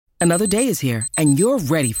Another day is here, and you're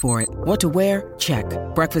ready for it. What to wear? Check.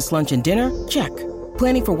 Breakfast, lunch, and dinner? Check.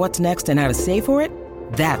 Planning for what's next and how to save for it?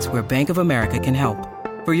 That's where Bank of America can help.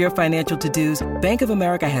 For your financial to-dos, Bank of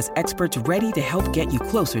America has experts ready to help get you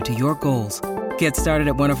closer to your goals. Get started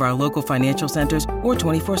at one of our local financial centers or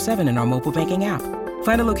 24/7 in our mobile banking app.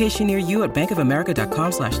 Find a location near you at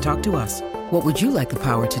bankofamerica.com/talktous. What would you like the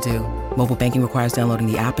power to do? Mobile banking requires downloading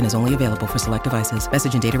the app and is only available for select devices.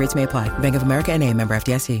 Message and data rates may apply. Bank of America N.A., member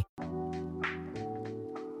FDIC.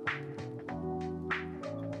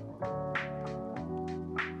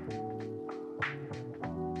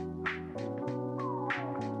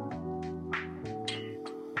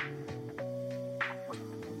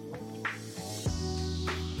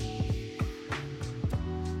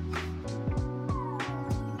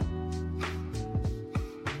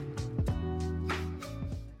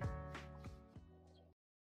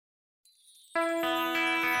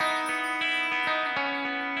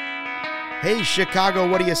 Hey, Chicago,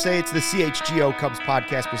 what do you say? It's the CHGO Cubs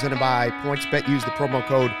podcast presented by PointsBet. Use the promo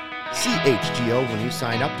code CHGO when you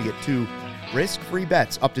sign up to get 2 risk-free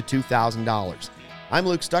bets up to $2,000. I'm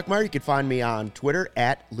Luke Stuckmeyer. You can find me on Twitter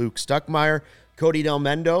at Luke Stuckmeyer. Cody Del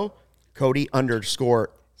Mendo,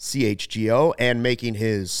 Cody_CHGO, and making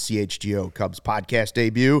his CHGO Cubs podcast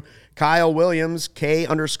debut, Kyle Williams,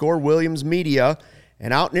 K_Williams Media,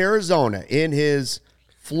 and out in Arizona in his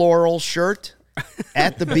floral shirt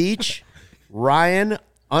at the beach,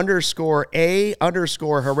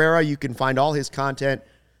 Ryan_A_Herrera. You can find all his content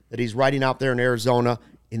that he's writing out there in Arizona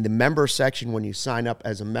in the member section when you sign up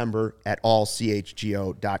as a member at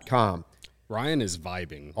allchgo.com. Ryan is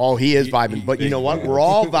vibing. Oh, he is vibing. But you know what? We're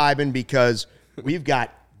all vibing because we've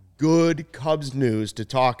got good Cubs news to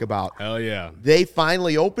talk about. Hell yeah. They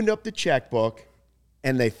finally opened up the checkbook,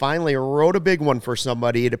 and they finally wrote a big one for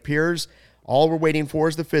somebody. It appears all we're waiting for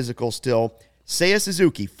is the physical still. Seiya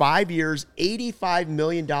Suzuki, 5 years, $85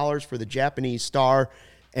 million for the Japanese star,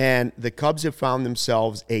 and the Cubs have found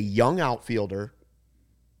themselves a young outfielder.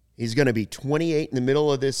 He's going to be 28 in the middle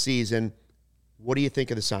of this season. What do you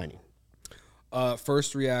think of the signing?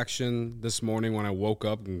 First reaction this morning when I woke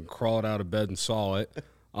up and crawled out of bed and saw it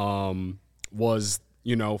was,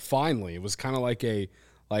 finally. It was kind of like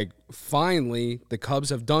finally the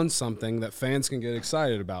Cubs have done something that fans can get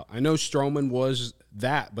excited about. I know Stroman was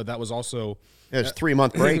that, but that was also – it was a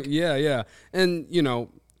 3-month break. Yeah. And,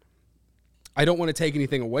 I don't want to take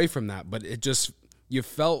anything away from that, but it just – you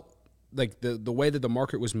felt like the way that the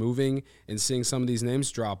market was moving and seeing some of these names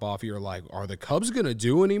drop off, you're like, are the Cubs going to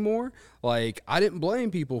do anymore? Like, I didn't blame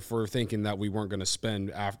people for thinking that we weren't going to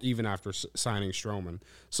spend even after signing Stroman.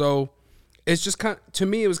 So it's just to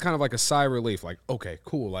me, it was kind of like a sigh of relief. Like, okay,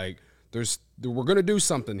 cool. Like, we're going to do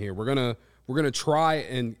something here. We're going to try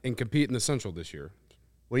and compete in the Central this year.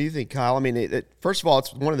 What do you think, Kyle? I mean, first of all,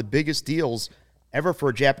 it's one of the biggest deals ever for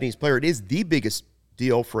a Japanese player. It is the biggest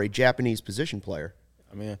deal for a Japanese position player.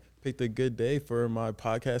 I mean, I picked a good day for my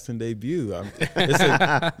podcasting debut.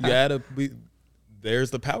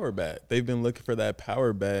 There's the power bat. They've been looking for that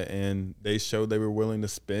power bat, and they showed they were willing to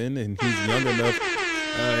spend, and he's young enough.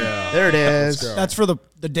 Oh, yeah. There it is. That's for the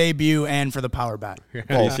debut and for the power bat.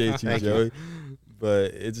 Appreciate you, Joey.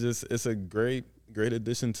 But it's a great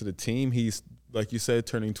addition to the team. He's, like you said,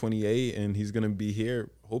 turning 28, and he's going to be here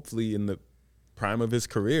hopefully in the prime of his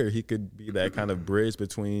career. He could be that kind of bridge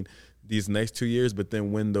between these next 2 years, but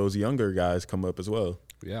then when those younger guys come up as well.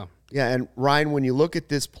 Yeah. Yeah, and Ryan, when you look at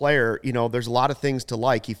this player, there's a lot of things to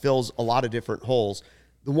like. He fills a lot of different holes.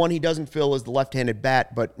 The one he doesn't fill is the left-handed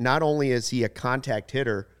bat, but not only is he a contact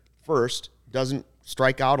hitter first, doesn't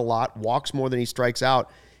strike out a lot, walks more than he strikes out,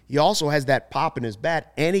 he also has that pop in his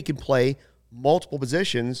bat, and he can play multiple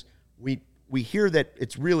positions. We hear that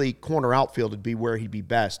it's really corner outfield would be where he'd be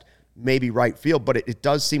best, maybe right field, but it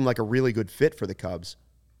does seem like a really good fit for the Cubs.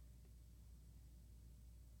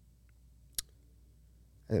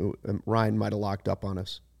 Ryan might have locked up on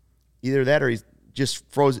us. Either that or he's just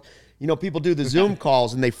frozen. People do the Zoom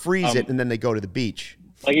calls and they freeze it and then they go to the beach.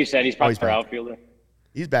 Like you said, he's probably for outfielder.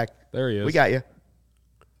 He's back. There he is. We got you.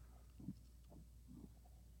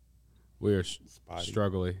 We're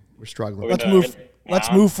struggling. We're struggling. Let's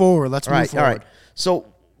move forward. All right.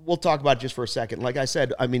 So we'll talk about it just for a second. Like I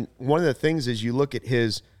said, I mean, one of the things is you look at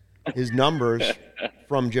his numbers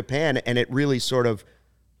from Japan, and it really sort of,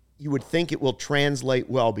 you would think it will translate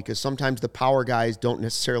well because sometimes the power guys don't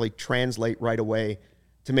necessarily translate right away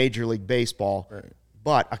to Major League Baseball. Right.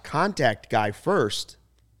 But a contact guy first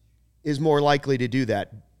is more likely to do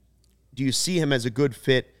that. Do you see him as a good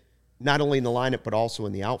fit, not only in the lineup, but also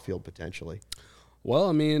in the outfield potentially? Well,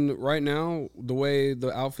 I mean, right now, the way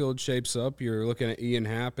the outfield shapes up, you're looking at Ian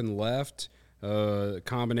Happ in left,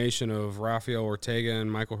 combination of Rafael Ortega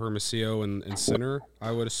and Michael Hermosillo in center,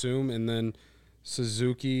 I would assume, and then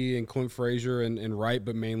Suzuki and Clint Frazier and right,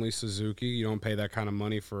 but mainly Suzuki. You don't pay that kind of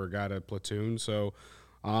money for a guy to platoon. So,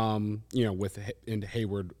 with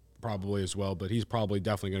Hayward probably as well, but he's probably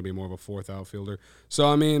definitely going to be more of a fourth outfielder. So,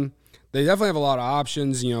 I mean, they definitely have a lot of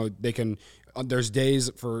options. They can there's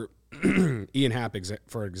days for Ian Happ,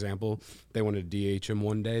 for example, they wanted to DH him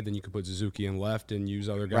one day, then you could put Suzuki in left and use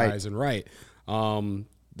other guys in right.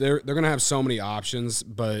 They're going to have so many options,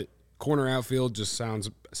 but corner outfield just sounds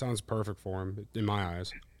perfect for him in my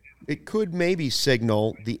eyes. It could maybe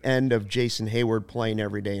signal the end of Jason Hayward playing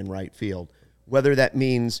every day in right field. Whether that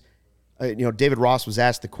means, David Ross was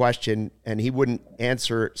asked the question, and he wouldn't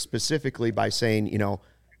answer specifically by saying,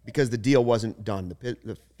 because the deal wasn't done.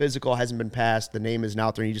 The physical hasn't been passed. The name isn't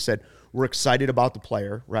out there. And he just said, we're excited about the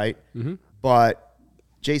player, right? Mm-hmm. But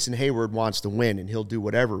Jason Hayward wants to win, and he'll do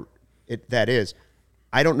whatever that is.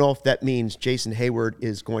 I don't know if that means Jason Hayward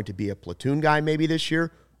is going to be a platoon guy maybe this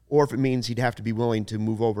year, or if it means he'd have to be willing to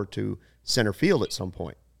move over to center field at some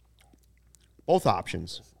point. Both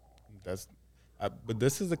options. But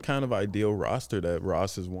this is the kind of ideal roster that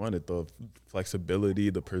Ross has wanted, the flexibility,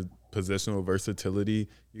 the positional versatility.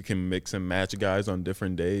 You can mix and match guys on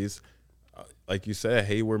different days. Like you said,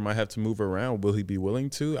 Hayward might have to move around. Will he be willing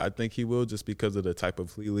to? I think he will, just because of the type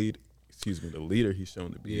of the leader he's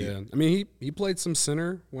shown to be. Yeah, I mean, he played some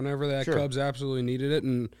center whenever that Cubs absolutely needed it.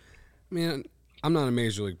 And, I mean, I'm not a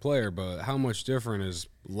major league player, but how much different is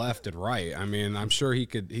left and right? I mean, I'm sure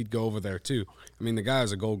he'd go over there too. I mean, the guy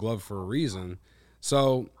has a Gold Glove for a reason.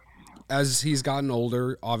 So as he's gotten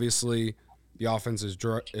older, obviously the offense has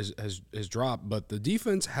dropped, but the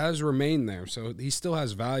defense has remained there. So he still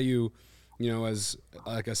has value, as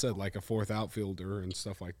like I said, like a fourth outfielder and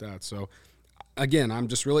stuff like that. So again, I'm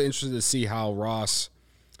just really interested to see how Ross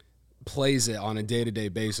plays it on a day-to-day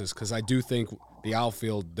basis, because I do think the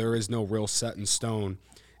outfield, there is no real set in stone,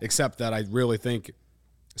 except that I really think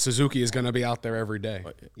Suzuki is going to be out there every day.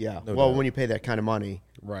 Yeah. No doubt. When you pay that kind of money,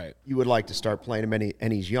 right, you would like to start playing him,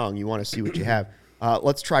 and he's young. You want to see what you have.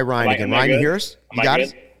 Let's try Ryan again. Ryan, you hear us? You got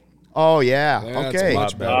us? Oh, yeah. Okay.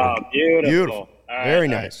 Much better. Oh, beautiful. Right, very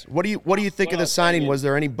nice. What do you think of the signing? Was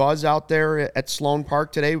there any buzz out there at Sloan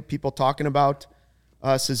Park today? People talking about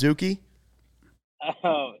Suzuki?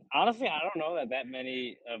 Honestly, I don't know that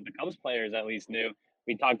many of the Cubs players at least knew.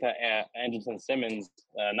 We talked to Anderson Simmons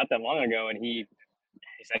not that long ago, and he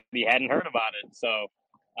said he hadn't heard about it. So,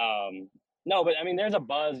 no, but I mean, there's a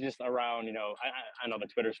buzz just around, I know the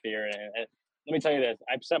Twitter sphere. And let me tell you this: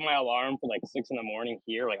 I set my alarm for like 6 a.m.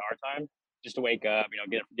 here, like our time, just to wake up,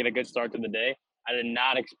 get a good start to the day. I did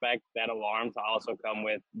not expect that alarm to also come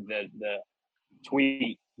with the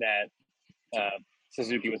tweet that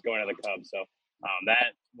Suzuki was going to the Cubs. So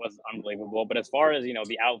that was unbelievable. But as far as,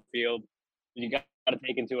 the outfield, you got to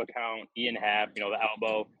take into account Ian Happ, the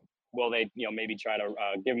elbow. Will they, maybe try to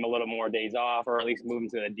give him a little more days off, or at least move him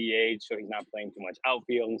to the DH so he's not playing too much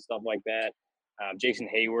outfield and stuff like that. Jason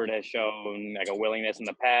Hayward has shown like a willingness in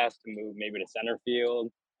the past to move maybe to center field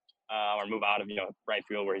or move out of, right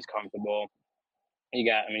field where he's comfortable.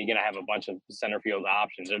 You're going to have a bunch of center field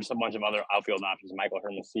options. There's a bunch of other outfield options, Michael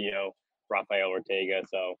Hermosillo, Rafael Ortega.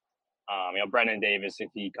 So, Brendan Davis, if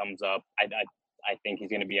he comes up, I think he's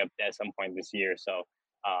going to be up at some point this year. So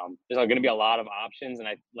there's going to be a lot of options. And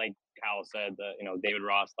I, like Kyle said, David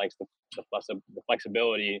Ross likes the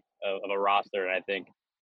flexibility of a roster. And I think,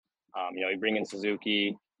 you bring in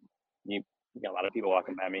Suzuki, you got a lot of people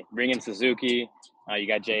walking by me. Bring in Suzuki, you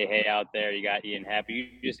got Jay Hay out there, you got Ian Happ. You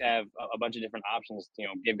just have a bunch of different options.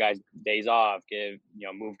 Give guys days off,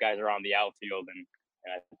 move guys around the outfield, and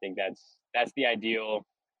I think that's the ideal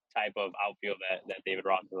type of outfield that David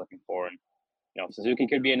Ross is looking for. And Suzuki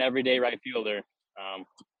could be an everyday right fielder.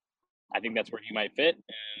 I think that's where he might fit,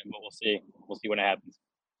 but we'll see. We'll see what happens.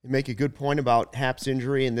 You make a good point about Happ's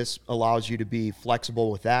injury, and this allows you to be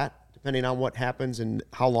flexible with that, depending on what happens and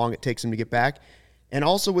how long it takes him to get back. And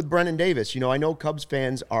also with Brendan Davis, I know Cubs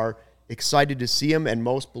fans are excited to see him, and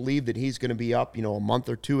most believe that he's going to be up, a month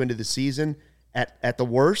or two into the season at the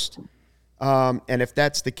worst. And if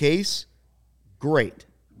that's the case, great.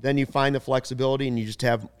 Then you find the flexibility, and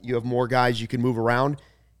you have more guys you can move around.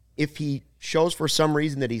 If he shows for some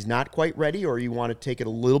reason that he's not quite ready, or you want to take it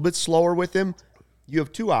a little bit slower with him, you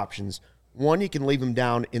have two options. One, you can leave him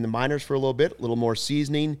down in the minors for a little bit, a little more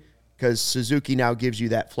seasoning, because Suzuki now gives you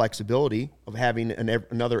that flexibility of having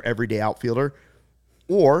another everyday outfielder.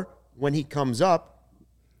 Or when he comes up,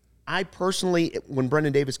 I personally, when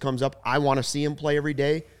Brendan Davis comes up, I want to see him play every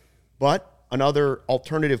day. But another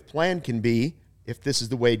alternative plan can be, if this is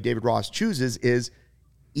the way David Ross chooses, is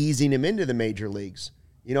easing him into the major leagues.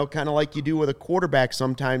 You know, kind of like you do with a quarterback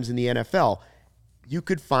sometimes in the NFL. You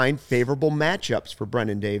could find favorable matchups for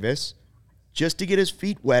Brendan Davis just to get his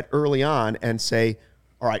feet wet early on and say,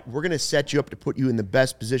 all right, we're going to set you up to put you in the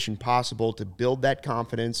best position possible to build that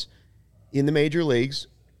confidence in the major leagues.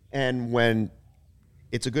 And when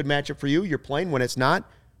it's a good matchup for you, you're playing. When it's not,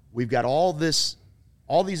 we've got all these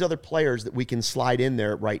other players that we can slide in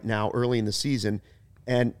there right now early in the season.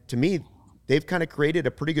 And to me, they've kind of created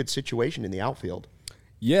a pretty good situation in the outfield.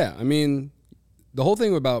 Yeah, I mean, the whole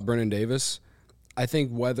thing about Brendan Davis, I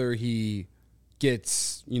think whether he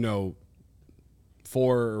gets,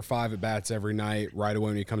 4 or 5 at-bats every night right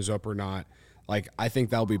away when he comes up or not, like, I think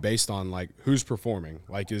that'll be based on, like, who's performing.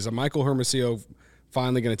 Like, is a Michael Hermosillo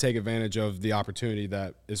finally going to take advantage of the opportunity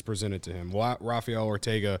that is presented to him? Will Rafael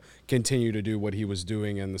Ortega continue to do what he was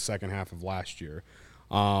doing in the second half of last year?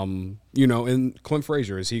 And Clint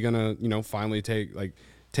Frazier, is he going to, finally take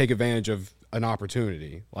advantage of an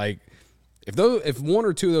opportunity? Like, if one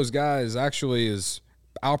or two of those guys actually is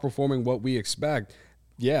outperforming what we expect,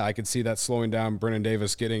 yeah, I could see that slowing down Brendan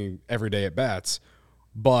Davis getting everyday at bats.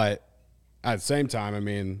 But at the same time, I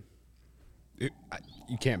mean, you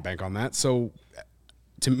can't bank on that. So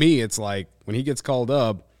to me, it's like when he gets called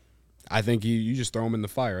up, I think you just throw him in the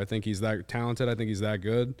fire. I think he's that talented. I think he's that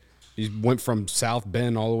good. He went from South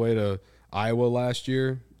Bend all the way to Iowa last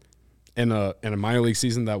year in a minor league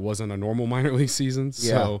season that wasn't a normal minor league season.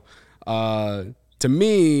 Yeah. So to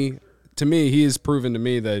me, he has proven to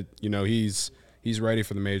me that he's ready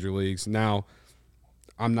for the major leagues. Now,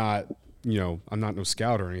 I'm not no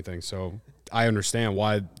scout or anything, so I understand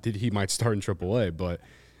why he might start in AAA. But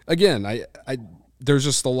again, I there's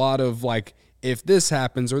just a lot of like, if this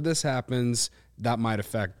happens or this happens, that might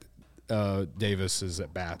affect Davis's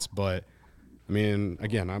at bats. But I mean,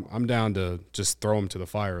 again, I'm down to just throw him to the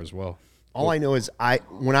fire as well. All I know is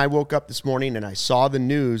when I woke up this morning and I saw the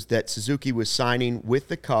news that Suzuki was signing with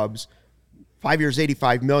the Cubs, 5 years,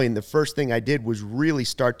 $85 million, the first thing I did was really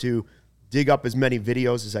start to dig up as many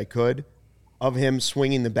videos as I could of him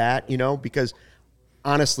swinging the bat, because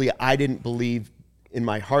honestly, I didn't believe in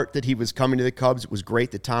my heart that he was coming to the Cubs. It was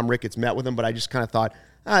great that Tom Ricketts met with him, but I just kind of thought,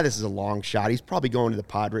 this is a long shot. He's probably going to the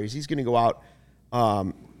Padres. He's going to go out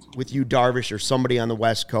with Yu Darvish or somebody on the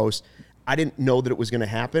West Coast. I didn't know that it was going to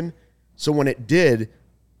happen. So when it did,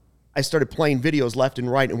 I started playing videos left and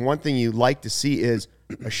right, and one thing you like to see is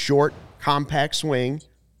a short, compact swing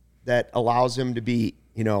that allows him to be,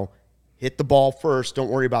 hit the ball first, don't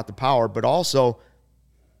worry about the power, but also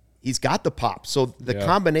he's got the pop. So the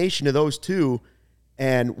combination of those two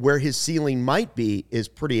and where his ceiling might be is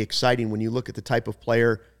pretty exciting when you look at the type of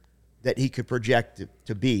player that he could project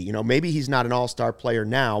to be. Maybe he's not an all-star player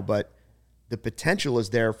now, but the potential is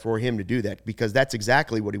there for him to do that because that's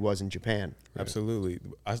exactly what he was in Japan. Absolutely.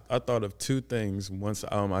 I thought of two things once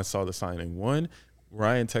I saw the signing. One,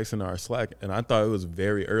 Ryan texted our Slack, and I thought it was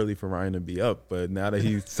very early for Ryan to be up, but now that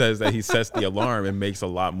he says that he sets the alarm, it makes a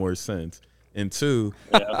lot more sense. And two,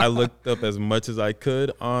 I looked up as much as I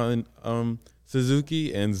could on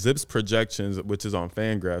Suzuki and Zip's projections, which is on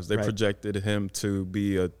Fangraphs. They projected him to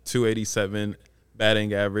be a 287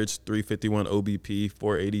 batting average, 351 OBP,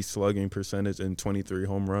 480 slugging percentage, and 23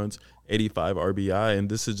 home runs, 85 RBI. And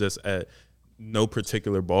this is just at no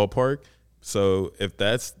particular ballpark. So if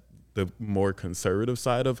that's the more conservative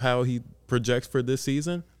side of how he projects for this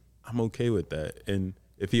season, I'm okay with that. And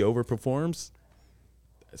if he overperforms,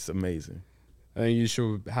 that's amazing. I think you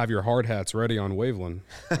should have your hard hats ready on Waveland.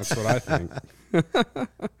 That's what I think.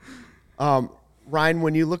 Ryan,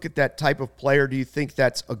 when you look at that type of player, do you think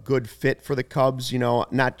that's a good fit for the Cubs?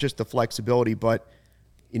 Not just the flexibility, but,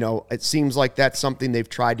 it seems like that's something they've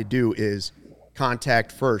tried to do is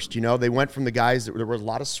contact first. They went from the guys that there was a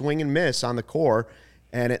lot of swing and miss on the core,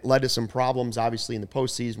 and it led to some problems, obviously, in the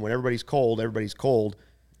postseason. When everybody's cold.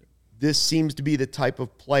 This seems to be the type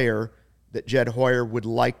of player that Jed Hoyer would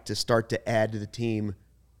like to start to add to the team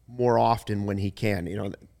more often when he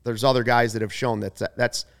can. There's other guys that have shown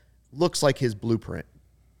that's looks like his blueprint.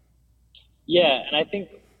 Yeah, and I think,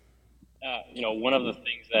 one of the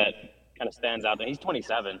things that kind of stands out, that he's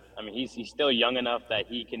 27. I mean, he's still young enough that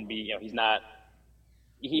he can be, he's not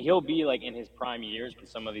 – he'll be like in his prime years when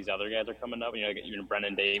some of these other guys are coming up. Even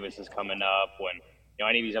Brendan Davis is coming up when,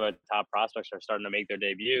 any of these other top prospects are starting to make their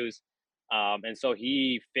debuts. And so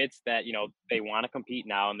he fits that, they want to compete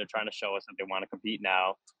now and they're trying to show us that they want to compete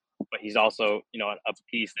now. But he's also, a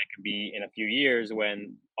piece that could be in a few years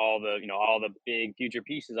when all the big future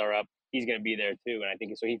pieces are up. He's going to be there too, and I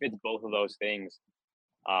think so. He fits both of those things,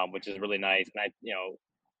 which is really nice. And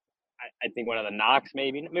I think one of the knocks,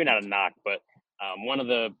 maybe not a knock, but one of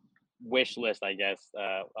the wish list, I guess,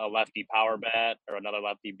 a lefty power bat or another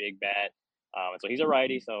lefty big bat. And so he's a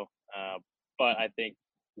righty. So, but I think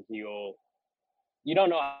he'll. You don't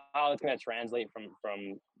know how it's going to translate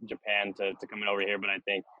from Japan to coming over here, but I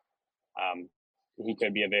think um, he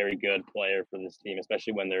could be a very good player for this team,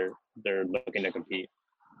 especially when they're looking to compete.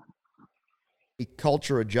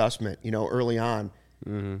 Culture adjustment, early on.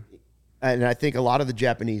 Mm-hmm. And I think a lot of the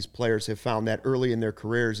Japanese players have found that early in their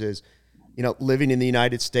careers is, living in the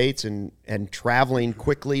United States and traveling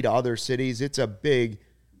quickly to other cities. It's a big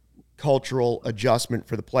cultural adjustment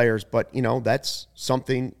for the players, but, that's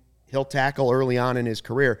something he'll tackle early on in his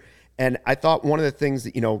career. And I thought one of the things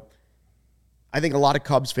that, I think a lot of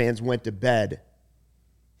Cubs fans went to bed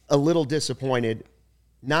a little disappointed.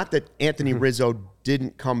 Not that Anthony Rizzo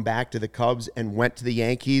didn't come back to the Cubs and went to the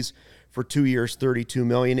Yankees for 2 years, $32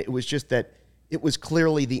 million. It was just that it was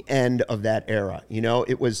clearly the end of that era.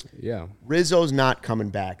 It was Rizzo's not coming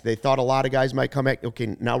back. They thought a lot of guys might come back.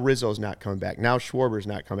 Okay, now Rizzo's not coming back. Now Schwarber's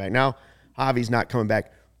not coming back. Now Javi's not coming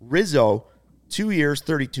back. Rizzo, 2 years,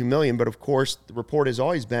 $32 million, but of course the report has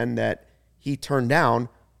always been that he turned down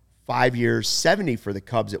 5 years, $70 for the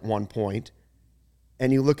Cubs at one point.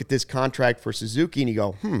 And you look at this contract for Suzuki and you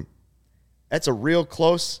go, that's a real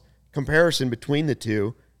close comparison between the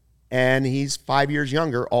two. And he's 5 years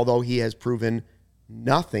younger, although he has proven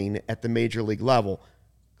nothing at the major league level.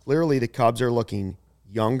 Clearly the Cubs are looking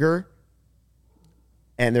younger,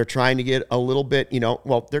 and they're trying to get a little bit,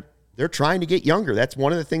 they're trying to get younger. That's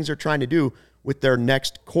one of the things they're trying to do with their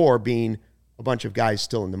next core being a bunch of guys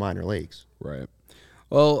still in the minor leagues. Right.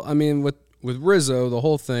 Well, I mean, with Rizzo, the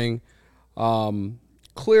whole thing,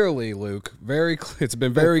 clearly, Luke, it's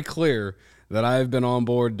been very clear that I've been on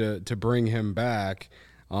board to bring him back.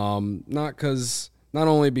 Not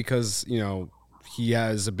only because, he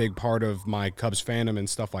has a big part of my Cubs fandom and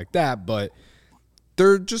stuff like that, but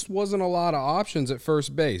there just wasn't a lot of options at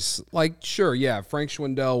first base. Like, sure, yeah, Frank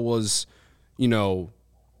Schwindel was,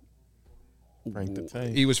 Frank the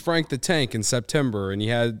Tank. He was Frank the Tank in September, and he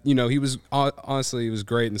had, he was honestly, he was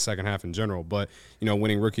great in the second half in general, but,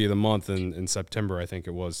 winning Rookie of the Month in September, I think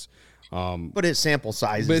it was. But his sample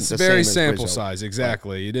size but is it's the very same as sample Rizzo. size,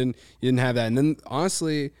 exactly. You didn't have that, and then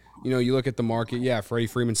honestly, you look at the market. Yeah, Freddie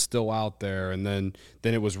Freeman's still out there, and then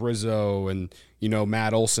it was Rizzo and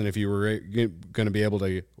Matt Olson. If you were going to be able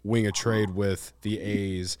to wing a trade with the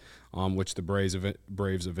A's, which the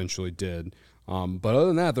Braves eventually did. But other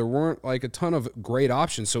than that, there weren't like a ton of great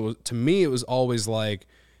options. So to me, it was always like,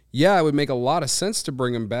 yeah, it would make a lot of sense to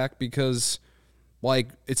bring him back because. Like,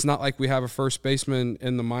 it's not like we have a first baseman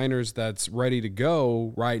in the minors that's ready to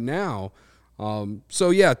go right now.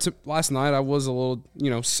 So, yeah, last night I was a little,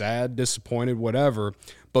 sad, disappointed, whatever.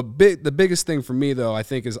 But the biggest thing for me, though, I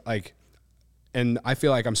think is, like, and I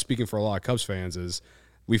feel like I'm speaking for a lot of Cubs fans, is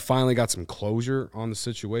we finally got some closure on the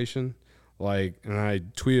situation. Like, and I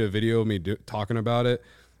tweeted a video of me talking about it.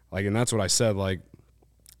 Like, and that's what I said. Like,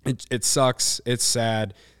 it sucks. It's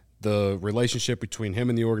sad. The relationship between him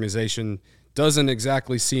and the organization doesn't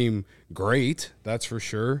exactly seem great, that's for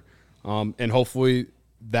sure. And hopefully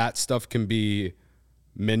that stuff can be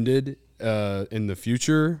mended in the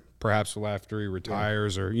future, perhaps after he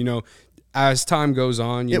retires or, as time goes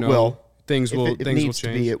on, things will change. To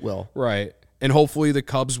be, it will. Right. And hopefully the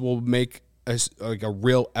Cubs will make a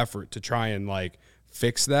real effort to try and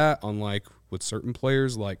fix that, unlike with certain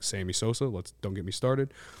players like Sammy Sosa. Don't get me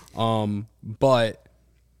started. But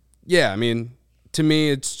yeah, I mean, to me,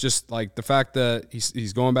 it's just like the fact that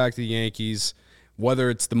he's going back to the Yankees, whether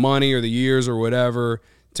it's the money or the years or whatever.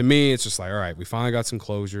 To me, it's just like, all right, we finally got some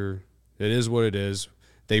closure. It is what it is.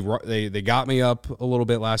 They got me up a little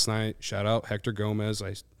bit last night. Shout out Hector Gomez.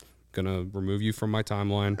 I'm gonna remove you from my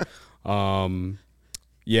timeline.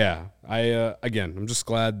 Yeah, I'm just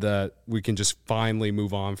glad that we can just finally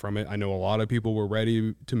move on from it. I know a lot of people were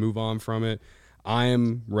ready to move on from it. I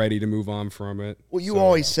am ready to move on from it. Well, you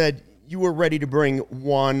always said you were ready to bring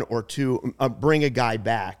one or two, bring a guy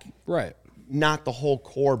back. Right. Not the whole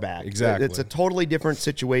core back. Exactly. It's a totally different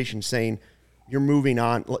situation saying you're moving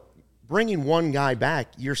on. Bringing one guy back,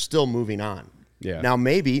 you're still moving on. Yeah. Now,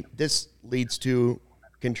 maybe this leads to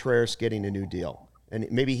Contreras getting a new deal. And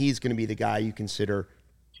maybe he's going to be the guy you consider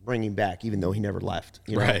bringing back, even though he never left.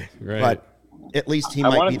 Right. But at least he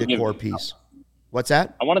might be the core piece. What's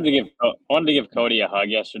that? I wanted to give Cody a hug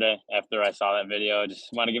yesterday after I saw that video.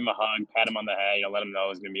 Just wanted to give him a hug, pat him on the head, let him know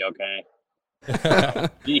it's gonna be okay.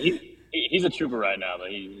 He's a trooper right now, but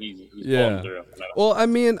he's pulling through. Well, I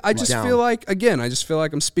mean, I just feel like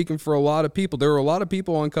I'm speaking for a lot of people. There were a lot of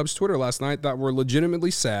people on Cubs Twitter last night that were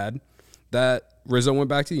legitimately sad that Rizzo went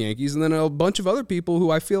back to the Yankees, and then a bunch of other people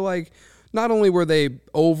who I feel like not only were they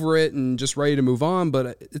over it and just ready to move on,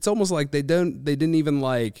 but it's almost like they didn't even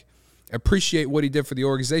like appreciate what he did for the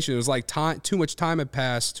organization. It was like too much time had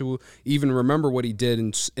passed to even remember what he did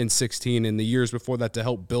in 16 and the years before that to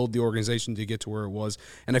help build the organization to get to where it was.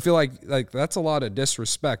 And I feel like that's a lot of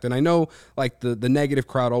disrespect. And I know like the negative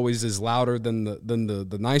crowd always is louder than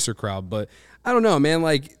the nicer crowd, but I don't know, man.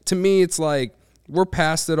 Like, to me, it's like we're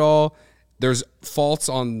past it all. There's faults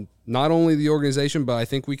on not only the organization, but I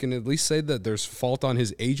think we can at least say that there's fault on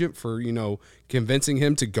his agent for, convincing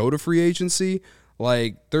him to go to free agency.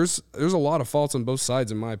 Like, there's a lot of faults on both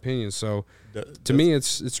sides, in my opinion. So, to me,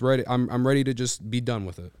 it's ready. I'm ready to just be done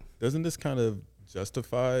with it. Doesn't this kind of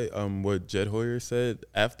justify what Jed Hoyer said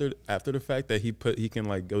after the fact that he can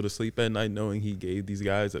like go to sleep at night knowing he gave these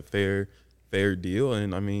guys a fair deal?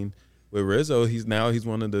 And I mean, with Rizzo, he's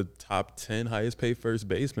one of the top 10 highest paid first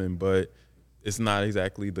basemen, but it's not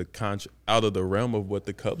exactly out of the realm of what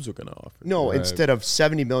the Cubs were going to offer. No, instead of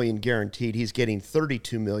 $70 million guaranteed, he's getting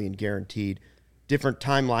 $32 million guaranteed. Different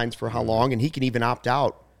timelines for how long, and he can even opt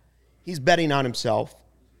out. He's betting on himself,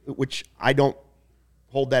 which I don't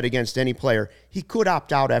hold that against any player. He could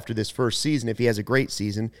opt out after this first season if he has a great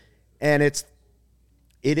season, and it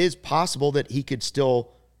is possible that he could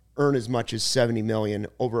still earn as much as $70 million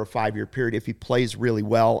over a 5-year period if he plays really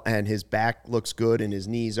well and his back looks good and his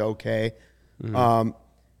knee's okay. Mm-hmm.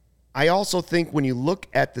 I also think when you look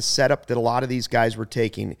at the setup that a lot of these guys were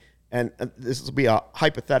taking, and this will be a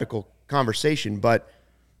hypothetical conversation, but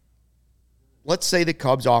let's say the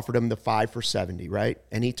Cubs offered him the 5 for $70, right?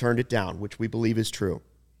 And he turned it down, which we believe is true.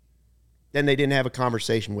 Then they didn't have a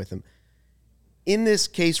conversation with him. In this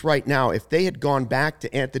case right now, if they had gone back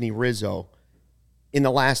to Anthony Rizzo in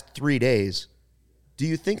the last 3 days, do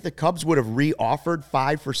you think the Cubs would have re-offered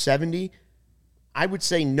 5 for $70? I would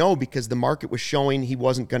say no, because the market was showing he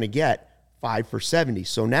wasn't going to get 5 for $70.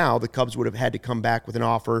 So now the Cubs would have had to come back with an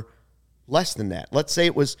offer less than that. Let's say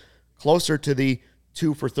it was closer to the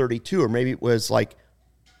 2 for $32, or maybe it was like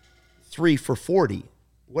 3 for $40,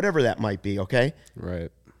 whatever that might be, okay?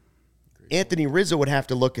 Right. Anthony Rizzo would have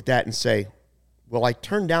to look at that and say, well, I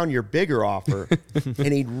turned down your bigger offer,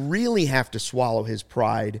 and he'd really have to swallow his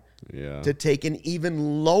pride to take an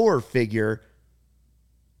even lower figure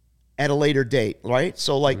at a later date, right?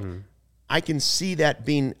 So, like, I can see that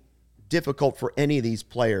being difficult for any of these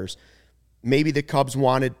players. Maybe the Cubs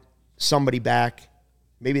wanted somebody back.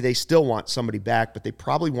 Maybe they still want somebody back, but they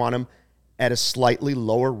probably want him at a slightly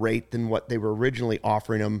lower rate than what they were originally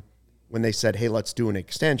offering him when they said, hey, let's do an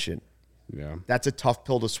extension. Yeah. That's a tough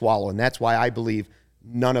pill to swallow, and that's why I believe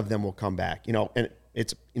none of them will come back. And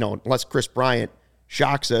it's, unless Chris Bryant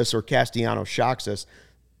shocks us or Castellanos shocks us,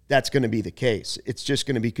 that's going to be the case. It's just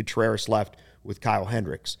going to be Contreras left with Kyle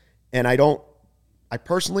Hendricks. And I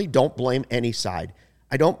personally don't blame any side.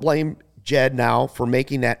 I don't blame Jed now for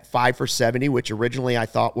making that 5 for $70, which originally I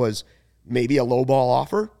thought was maybe a low ball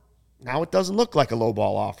offer. Now it doesn't look like a low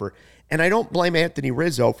ball offer. And I don't blame Anthony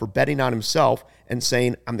Rizzo for betting on himself and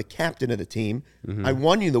saying, I'm the captain of the team. Mm-hmm. I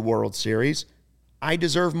won you the World Series. I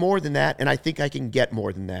deserve more than that, and I think I can get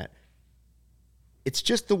more than that. It's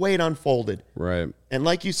just the way it unfolded. Right. And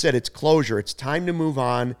like you said, it's closure. It's time to move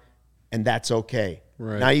on, and that's okay.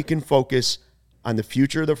 Right. Now you can focus on the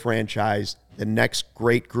future of the franchise, the next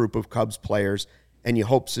great group of Cubs players, and you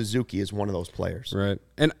hope Suzuki is one of those players. Right.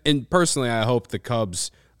 And personally, I hope the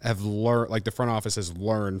Cubs have learned, like the front office has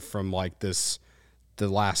learned from like the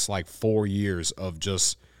last like 4 years of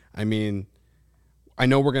just, I mean, I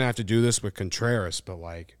know we're going to have to do this with Contreras, but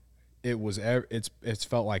like it's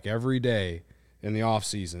felt like every day in the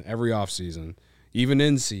every offseason, even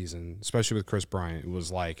in season, especially with Chris Bryant, it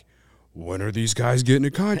was like, when are these guys getting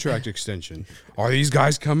a contract extension? Are these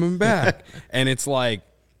guys coming back? And it's like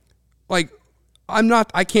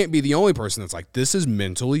I can't be the only person that's like, this is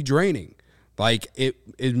mentally draining. Like it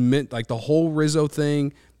meant like the whole Rizzo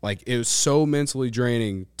thing, like it was so mentally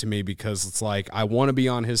draining to me because it's like, I want to be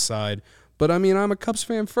on his side, but I mean, I'm a Cubs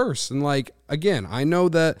fan first. And like, again, I know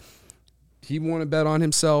that he want to bet on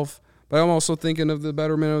himself, but I'm also thinking of the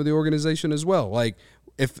betterment of the organization as well. Like,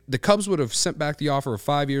 if the Cubs would have sent back the offer of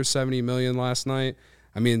 5 years, $70 million last night,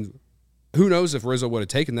 I mean, who knows if Rizzo would have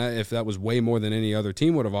taken that, if that was way more than any other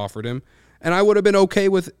team would have offered him. And I would have been okay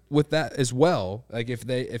with that as well, like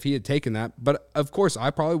if he had taken that. But, of course, I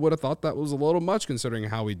probably would have thought that was a little much considering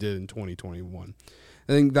how he did in 2021.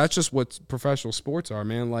 I think that's just what professional sports are,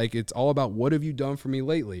 man. Like, it's all about what have you done for me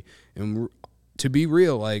lately. And to be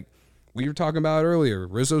real, like we were talking about earlier,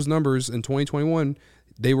 Rizzo's numbers in 2021,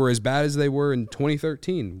 they were as bad as they were in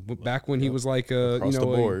 2013, back when he was like a, across the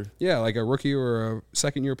board. Like a rookie or a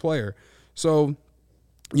second-year player. So,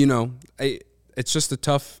 it's just a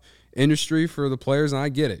tough industry for the players, and I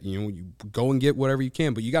get it. You know, you go and get whatever you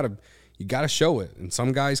can, but you gotta show it. And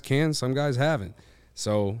some guys can, some guys haven't.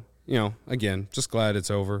 So, you know, again, just glad it's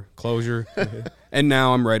over. Closure. And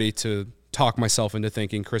now I'm ready to talk myself into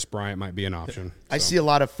thinking Chris Bryant might be an option. So. I see a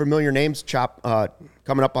lot of familiar names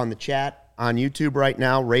coming up on the chat on YouTube right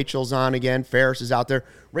now. Rachel's on again. Ferris is out there.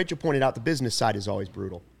 Rachel pointed out the business side is always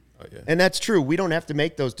brutal. Oh, yeah. And that's true. We don't have to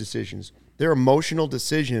make those decisions. They're emotional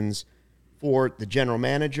decisions for the general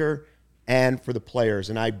manager and for the players.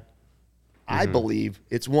 And I believe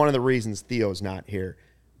it's one of the reasons Theo's not here.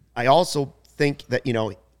 I also think that, you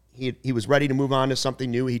know, he was ready to move on to something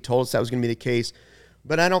new. He told us that was going to be the case.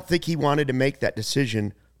 But I don't think he wanted to make that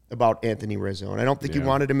decision about Anthony Rizzo. And I don't think he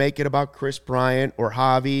wanted to make it about Chris Bryant or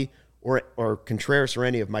Javi or Contreras or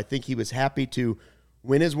any of them. I think he was happy to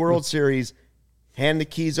win his World Series, hand the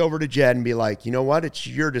keys over to Jed and be like, you know what? It's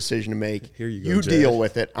your decision to make. Here you go, you Jed. deal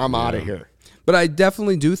with it. I'm out of here. But I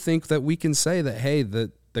definitely do think that we can say that, hey,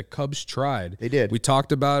 the Cubs tried. They did. We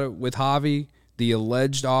talked about it with Javi, the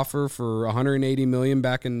alleged offer for $180 million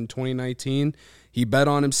back in 2019. He bet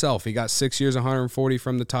on himself. He got 6 years, $140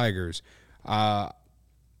 from the Tigers.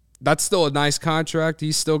 That's still a nice contract.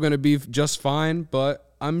 He's still going to be just fine,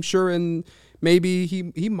 but I'm sure maybe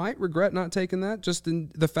he might regret not taking that, just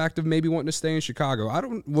in the fact of maybe wanting to stay in Chicago.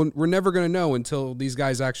 We're never going to know until these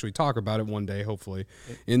guys actually talk about it one day, hopefully.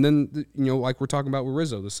 And then, you know, like we're talking about with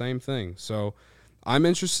Rizzo, the same thing. So I'm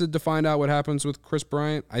interested to find out what happens with Chris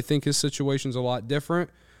Bryant. I think his situation's a lot different,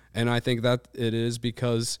 and I think that it is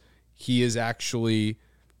because he has actually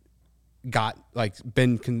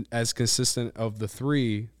been as consistent of the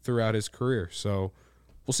three throughout his career. So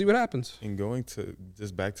we'll see what happens. And going to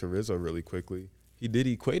just back to Rizzo really quickly, he did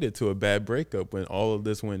equate it to a bad breakup when all of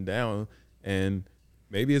this went down. And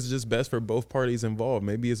maybe it's just best for both parties involved.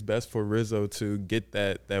 Maybe it's best for Rizzo to get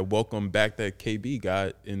that welcome back that KB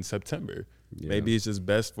got in September. Yeah. Maybe it's just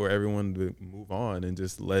best for everyone to move on and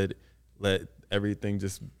just let everything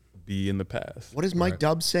just be in the past. What is Mike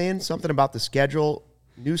Dubbs saying? Something about the schedule.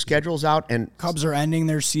 New schedule's out, and Cubs are ending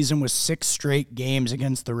their season with 6 straight games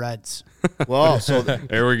against the Reds. Well, so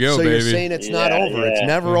there we go, so baby. You're saying it's not over. Yeah. It's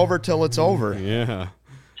never over till it's over. Yeah.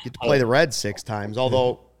 You get to play the Reds 6 times,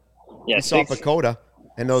 although we saw Pacoda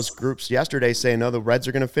and those groups yesterday saying, no, the Reds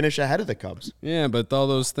are going to finish ahead of the Cubs. Yeah, but all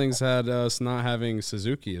those things had us not having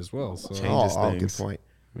Suzuki as well. So. Good point.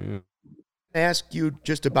 Yeah. I ask you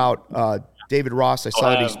just about David Ross. I saw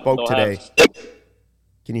that he spoke today.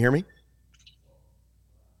 Can you hear me?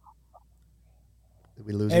 Did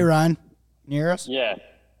we lose him? Hey, Ron. Can you hear us? Yeah.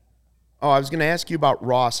 Oh, I was going to ask you about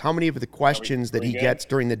Ross. How many of the questions that he gets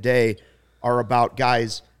during the day are about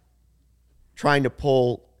guys trying to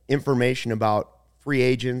pull information about free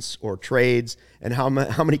agents or trades, and how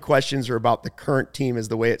many questions are about the current team as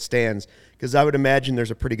the way it stands? Because I would imagine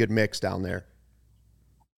there's a pretty good mix down there.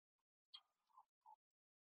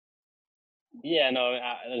 Yeah, no,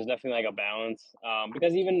 there's definitely like a balance.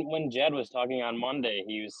 Because even when Jed was talking on Monday,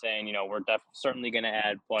 he was saying, you know, we're certainly going to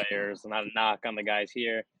add players, not a knock on the guys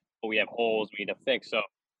here, but we have holes we need to fix. So,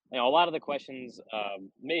 you know, a lot of the questions,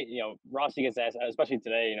 Rossi gets asked, especially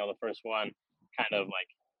today, you know, the first one kind of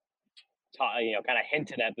kind of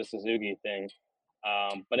hinted at the Suzuki thing.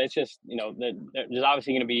 But it's just, you know, there's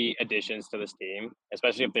obviously going to be additions to this team,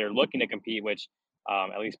 especially if they're looking to compete, which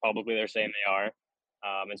at least publicly they're saying they are.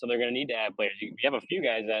 And so they're going to need to add players. We have a few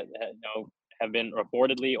guys that have been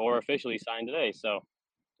reportedly or officially signed today. So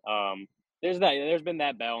there's been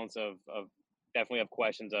that balance of definitely of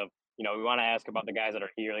questions of, you know, we want to ask about the guys that are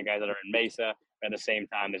here, the guys that are in Mesa. But at the same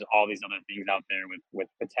time, there's all these other things out there with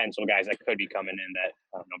potential guys that could be coming in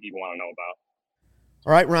that people want to know about.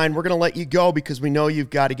 All right, Ryan, we're going to let you go because we know you've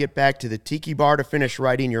got to get back to the Tiki Bar to finish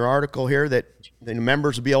writing your article here that the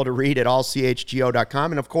members will be able to read at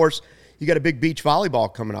allchgo.com. And, of course, you got a big beach volleyball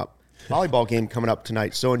game coming up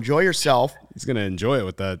tonight. So enjoy yourself. He's going to enjoy it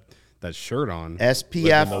with that shirt on.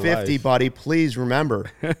 SPF 50, buddy. Please remember.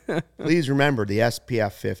 Please remember the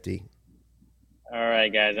SPF 50. All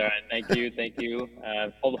right, guys. All right. Thank you.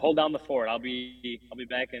 Hold down the fort. I'll be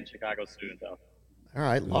back in Chicago soon, though. All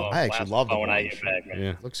right. I actually love the when I get back, man.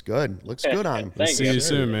 Yeah. Looks good. Looks good on him. See you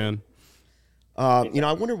soon, man. You know,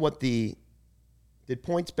 I wonder what did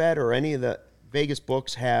PointsBet or any of the Vegas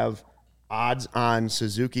books have odds on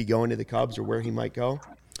Suzuki going to the Cubs or where he might go?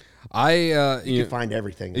 You can find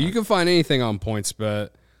everything. You can find anything on PointsBet,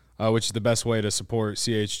 which is the best way to support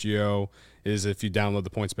CHGO is if you download the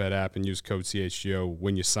PointsBet app and use code CHGO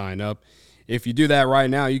when you sign up. If you do that right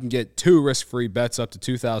now, you can get 2 risk-free bets up to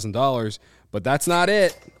 $2,000 But that's not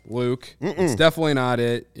it, Luke. It's definitely not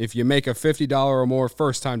it. If you make a $50 or more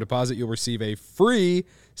first-time deposit, you'll receive a free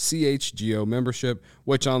CHGO membership,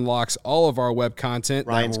 which unlocks all of our web content.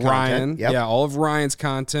 Ryan's content. Yep. Yeah, all of Ryan's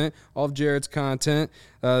content, all of Jared's content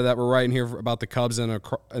that we're writing here about the Cubs and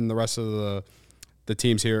the rest of the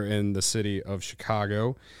teams here in the city of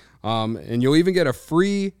Chicago. And you'll even get a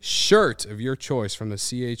free shirt of your choice from the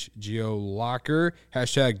CHGO locker.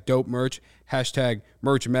 # dope merch. #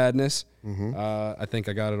 merch madness. I think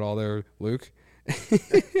I got it all there, Luke. That's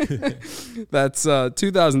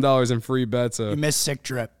 $2,000 in free bets. You missed Sick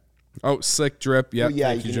Drip. Oh, Sick Drip. Yep. Oh, yeah,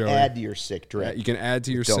 Thank you can Joey. add to your Sick Drip. Yeah, you can add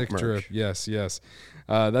to your Dope Sick merch. Drip. Yes.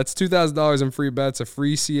 That's $2,000 in free bets, a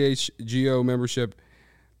free CHGO membership,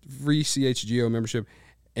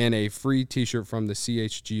 and a free T-shirt from the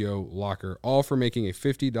CHGO locker, all for making a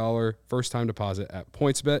 $50 first-time deposit at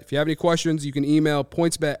PointsBet. If you have any questions, you can email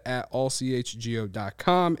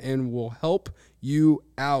pointsbet@allchgo.com, and we'll help you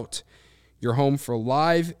out. Your home for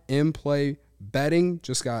live in-play betting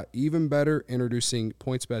just got even better, introducing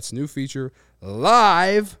PointsBet's new feature,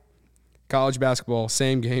 Live College Basketball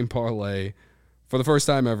Same-Game Parlay. For the first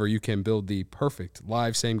time ever, you can build the perfect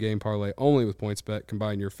live same-game parlay only with PointsBet.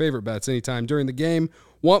 Combine your favorite bets anytime during the game.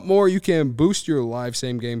 Want more? You can boost your live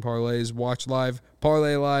same-game parlays. Watch live,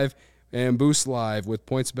 parlay live, and boost live with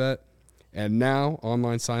PointsBet. And now,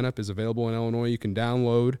 online sign-up is available in Illinois. You can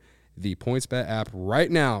download the PointsBet app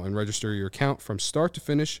right now and register your account from start to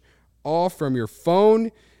finish, all from your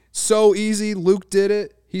phone. So easy. Luke did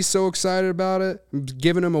it. He's so excited about it. I'm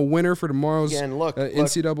giving him a winner for tomorrow's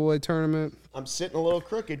NCAA tournament. I'm sitting a little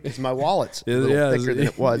crooked because my wallet's a little thicker than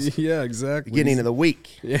it was. Yeah, exactly. Beginning of the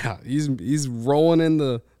week. Yeah, he's rolling in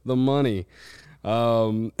the money.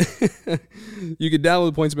 You can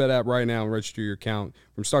download the PointsBet app right now and register your account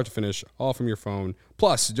from start to finish, all from your phone.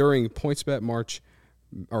 Plus, during PointsBet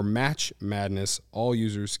Match Madness, all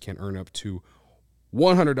users can earn up to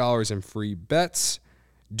 $100 in free bets.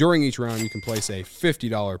 During each round, you can place a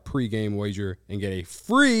 $50 pregame wager and get a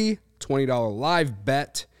free $20 live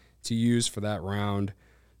bet to use for that round.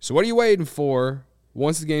 So what are you waiting for?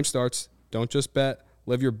 Once the game starts, don't just bet.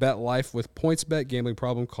 Live your bet life with PointsBet. Gambling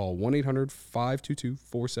problem? Call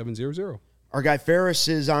 1-800-522-4700. Our guy Ferris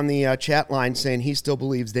is on the chat line saying he still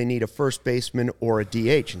believes they need a first baseman or a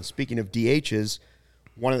DH. And speaking of DHs,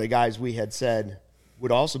 one of the guys we had said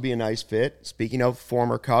would also be a nice fit, speaking of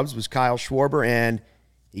former Cubs, was Kyle Schwarber, and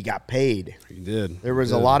he got paid. He did. There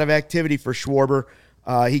was a lot of activity for Schwarber.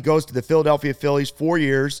 He goes to the Philadelphia Phillies, 4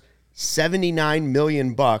 years, $79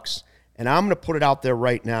 million. And I'm going to put it out there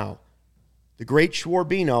right now. The great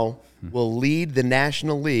Schwarbino will lead the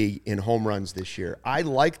National League in home runs this year. I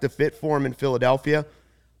like the fit for him in Philadelphia.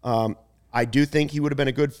 I do think he would have been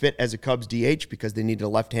a good fit as a Cubs DH because they needed a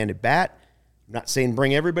left-handed bat. I'm not saying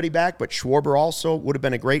bring everybody back, but Schwarber also would have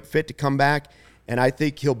been a great fit to come back. And I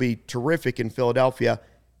think he'll be terrific in Philadelphia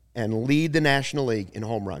and lead the National League in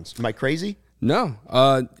home runs. Am I crazy? No.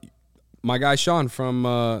 My guy Sean from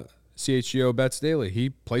CHGO Bets Daily, he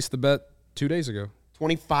placed the bet 2 days ago.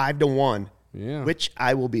 25-1, Yeah. which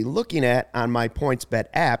I will be looking at on my PointsBet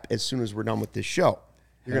app as soon as we're done with this show.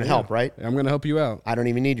 You're going to help, right? I'm going to help you out. I don't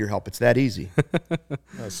even need your help. It's that easy.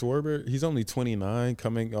 Schwarber, he's only 29,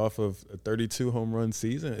 coming off of a 32 home run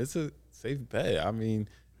season. It's a safe bet. I mean,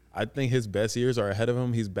 I think his best years are ahead of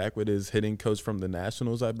him. He's back with his hitting coach from the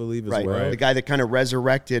Nationals, I believe, as well. The guy that kind of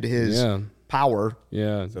resurrected his power.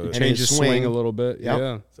 Yeah, So change his swing a little bit. Yep.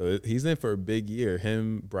 Yeah. So he's in for a big year.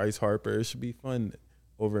 Him, Bryce Harper, it should be fun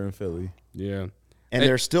over in Philly. Yeah. And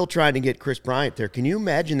they're still trying to get Chris Bryant there. Can you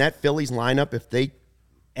imagine that Phillies lineup if they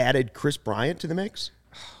added Chris Bryant to the mix?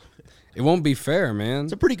 It won't be fair, man.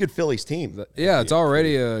 It's a pretty good Phillies team. Yeah, it's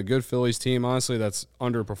already a good Phillies team. Honestly, that's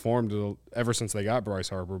underperformed ever since they got Bryce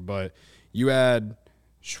Harper. But you add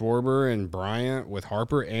Schwarber and Bryant with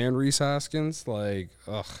Harper and Rhys Hoskins, I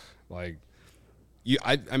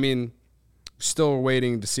mean, still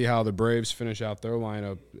waiting to see how the Braves finish out their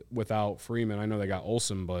lineup without Freeman. I know they got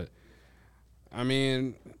Olsen, but I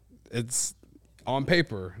mean, it's on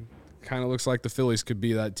paper. Kind of looks like the Phillies could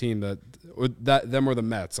be that team that them or the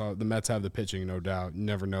Mets. The Mets have the pitching, no doubt. You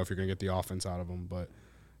never know if you're going to get the offense out of them, but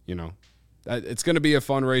it's going to be a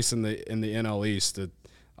fun race in the NL East.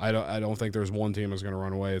 I don't think there's one team that's going to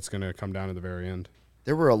run away. It's going to come down to the very end.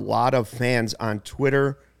 There were a lot of fans on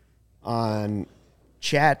Twitter, on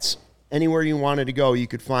chats, anywhere you wanted to go. You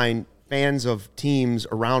could find fans of teams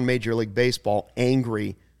around Major League Baseball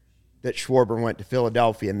angry that Schwarber went to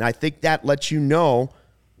Philadelphia, and I think that lets you know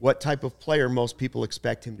what type of player most people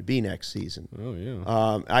expect him to be next season. Oh,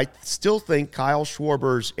 yeah. I still think Kyle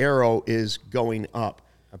Schwarber's arrow is going up.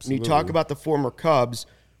 Absolutely. When you talk about the former Cubs,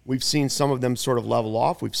 We've seen some of them sort of level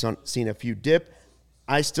off. We've seen a few dip.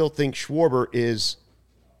 I still think Schwarber is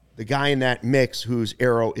the guy in that mix whose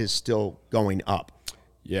arrow is still going up.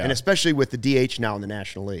 Yeah. And especially with the DH now in the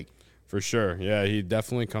National League. For sure. Yeah, he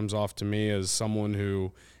definitely comes off to me as someone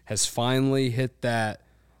who has finally hit that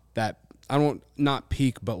I don't not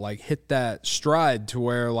peak, but like hit that stride to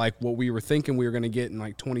where like what we were thinking we were going to get in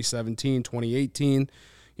like 2017, 2018,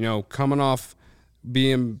 you know, coming off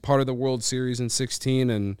being part of the World Series in 16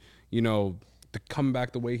 and, you know, to come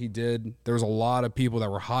back the way he did. There was a lot of people that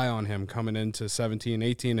were high on him coming into 17,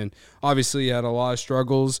 18, and obviously he had a lot of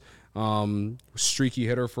struggles, streaky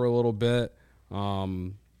hitter for a little bit.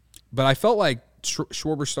 But I felt like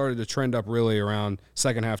Schwarber started to trend up really around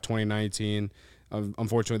second half 2019.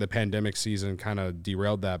 Unfortunately, the pandemic season kind of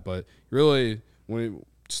derailed that. But really,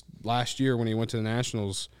 last year when he went to the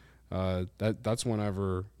Nationals, that's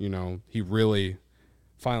whenever, you know, he really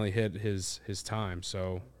finally hit his time.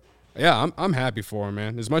 So, yeah, I'm happy for him,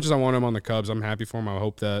 man. As much as I want him on the Cubs, I'm happy for him. I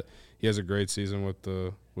hope that he has a great season with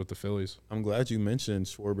the Phillies. I'm glad you mentioned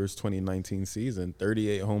Schwarber's 2019 season.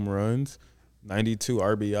 38 home runs, 92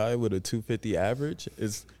 RBI with a 250 average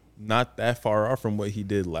is not that far off from what he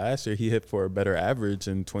did last year. He hit for a better average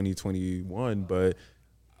in 2021, but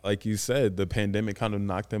like you said, the pandemic kind of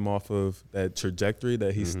knocked him off of that trajectory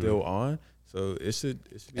that he's still on. So it should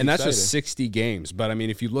be and that's exciting. just 60 games. But, I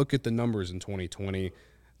mean, if you look at the numbers in 2020,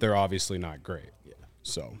 they're obviously not great. Yeah.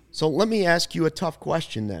 So let me ask you a tough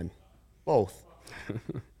question then, both.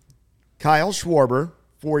 Kyle Schwarber,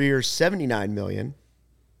 4 years, $79 million,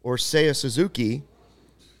 or Seiya Suzuki,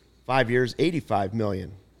 5 years, $85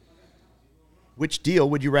 million. Which deal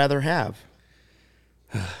would you rather have?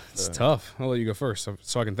 It's tough. I'll let you go first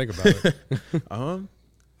so I can think about it.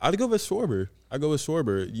 I'd go with Schwarber.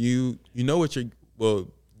 You know what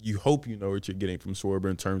you hope you know what you're getting from Schwarber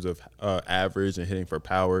in terms of average and hitting for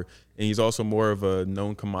power. And he's also more of a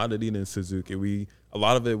known commodity than Suzuki. A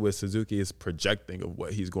lot of it with Suzuki is projecting of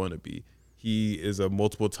what he's going to be. He is a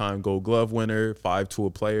multiple-time Gold Glove winner, 5-tool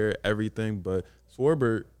player, everything. But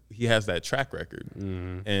Schwarber, he has that track record,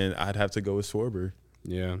 and I'd have to go with Schwarber.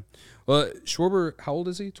 Yeah. Well, Schwarber, how old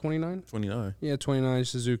is he? 29? 29. Yeah, 29.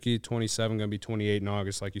 Suzuki, 27, going to be 28 in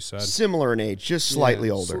August, like you said. Similar in age, just slightly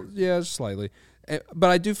older. Just slightly. But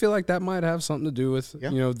I do feel like that might have something to do with, you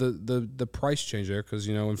know, the price change there because,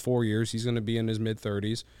 you know, in 4 years, he's going to be in his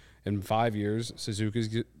mid-30s. In 5 years,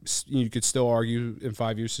 you could still argue in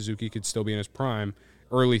 5 years, Suzuki could still be in his prime,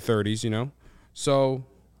 early 30s, you know. So,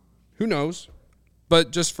 who knows?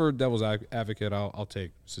 But just for devil's advocate, I'll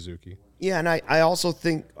take Suzuki. Yeah, and I also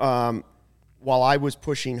think while I was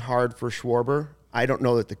pushing hard for Schwarber, I don't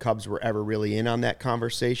know that the Cubs were ever really in on that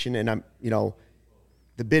conversation. And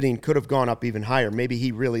the bidding could have gone up even higher. Maybe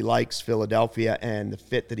he really likes Philadelphia and the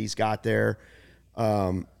fit that he's got there.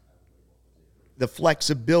 The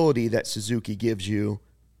flexibility that Suzuki gives you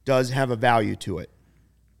does have a value to it.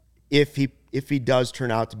 If he does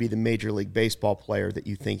turn out to be the Major League Baseball player that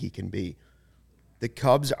you think he can be. The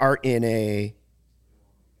Cubs are in a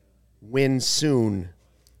win soon,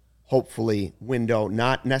 hopefully, window,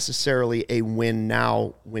 not necessarily a win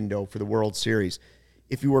now window for the World Series.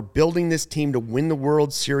 If you were building this team to win the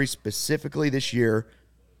World Series specifically this year,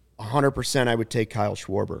 100% I would take Kyle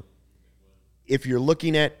Schwarber. If you're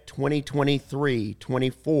looking at 2023,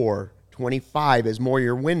 24, 25 as more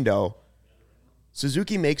your window,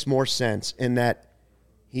 Suzuki makes more sense in that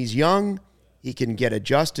he's young, he can get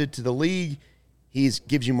adjusted to the league, he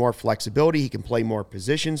gives you more flexibility, he can play more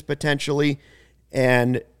positions potentially,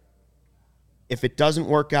 and if it doesn't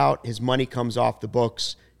work out, his money comes off the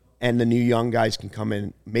books and the new young guys can come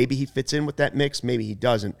in. Maybe he fits in with that mix, maybe he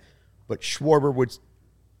doesn't. But Schwarber would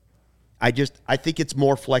 – I think it's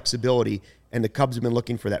more flexibility, and the Cubs have been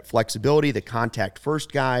looking for that flexibility, the contact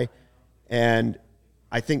first guy, and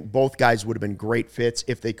I think both guys would have been great fits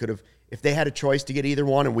if they had a choice to get either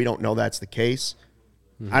one, and we don't know that's the case.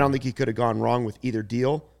 I don't think he could have gone wrong with either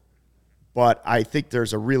deal, but I think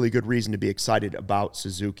there's a really good reason to be excited about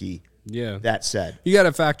Suzuki. Yeah. That said, you got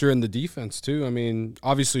to factor in the defense too. I mean,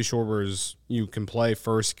 obviously Schwarber you can play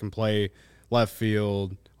first, can play left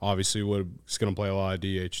field. Obviously, is going to play a lot of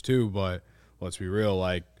DH too. But let's be real,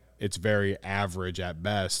 like it's very average at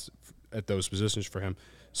best at those positions for him.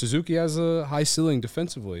 Suzuki has a high ceiling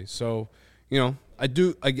defensively, so you know I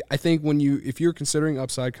think if you're considering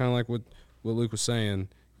upside, kind of like what Luke was saying,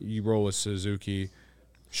 you roll with Suzuki.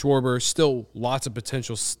 Schwarber, still lots of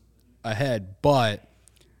potential ahead, but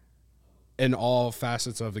in all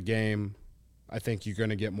facets of the game, I think you're going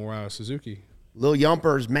to get more out of Suzuki. Lil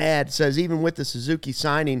Yumper's mad, says even with the Suzuki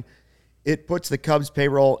signing, it puts the Cubs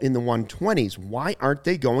payroll in the 120s. Why aren't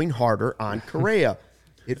they going harder on Correa?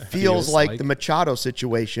 It feels like the Machado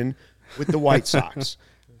situation with the White Sox.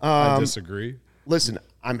 I disagree. Listen,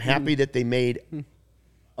 I'm happy that they made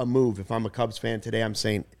a move. If I'm a Cubs fan today, I'm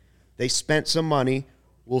saying they spent some money.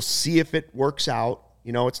 We'll see if it works out.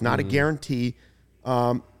 You know, it's not a guarantee.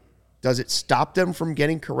 Does it stop them from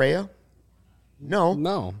getting Correa?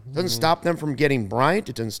 No. It doesn't stop them from getting Bryant.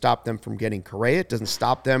 It doesn't stop them from getting Correa. It doesn't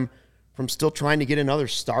stop them from still trying to get another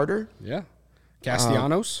starter. Yeah.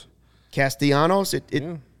 Castellanos.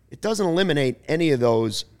 It doesn't eliminate any of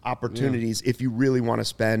those opportunities if you really want to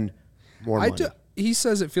spend more money. He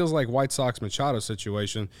says it feels like White Sox Machado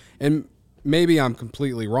situation, and maybe I'm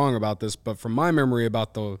completely wrong about this, but from my memory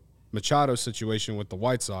about the Machado situation with the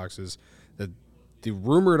White Sox is that the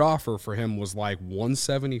rumored offer for him was like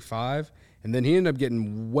 175, and then he ended up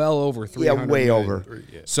getting well over 300. Yeah, way million. over.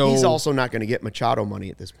 So he's also not going to get Machado money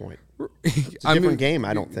at this point. It's a different game,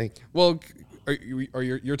 I don't think. Well,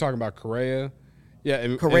 you're talking about Correa? Yeah,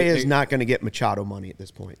 and Correa is not going to get Machado money at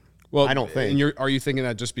this point. Well, I don't think. And are you thinking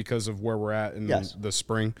that just because of where we're at in the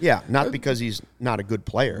spring? Yeah, not because he's not a good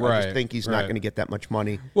player. Right, I just think he's not going to get that much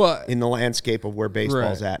money in the landscape of where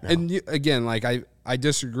baseball's at now. And again, like I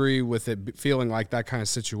disagree with it feeling like that kind of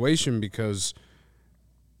situation because,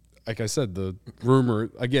 like I said, the rumor,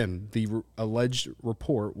 again, the alleged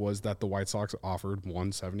report was that the White Sox offered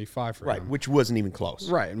 175 for him. Right, which wasn't even close.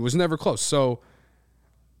 Right, and was never close. So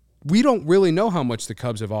we don't really know how much the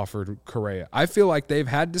Cubs have offered Correa. I feel like they've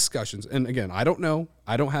had discussions. And again, I don't know.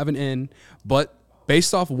 I don't have an in. But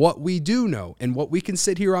based off what we do know and what we can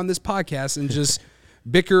sit here on this podcast and just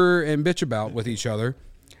bicker and bitch about with each other,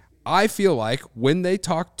 I feel like when they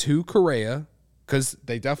talk to Correa, because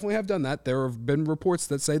they definitely have done that. There have been reports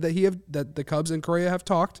that say that the Cubs and Correa have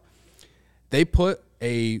talked. They put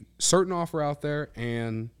a certain offer out there,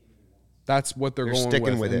 and that's what they're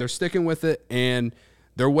going with. And they're sticking with it, and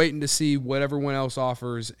they're waiting to see what everyone else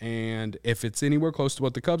offers, and if it's anywhere close to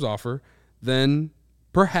what the Cubs offer, then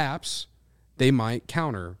perhaps they might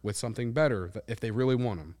counter with something better if they really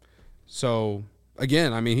want him. So,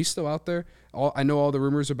 again, I mean, he's still out there. I know all the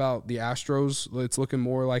rumors about the Astros. It's looking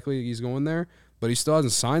more likely he's going there, but he still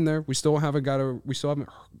hasn't signed there. We still haven't got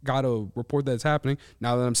a report that it's happening.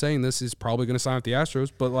 Now that I'm saying this, he's probably going to sign with the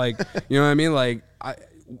Astros. But, like, you know what I mean? Like,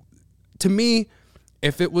 to me,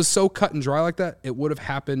 if it was so cut and dry like that, it would have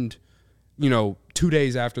happened, 2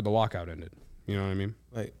 days after the lockout ended. You know what I mean?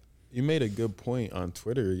 Like, you made a good point on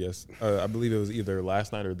Twitter. Yes, I believe it was either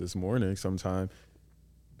last night or this morning sometime.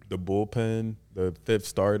 The bullpen, the fifth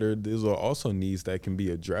starter, these are also needs that can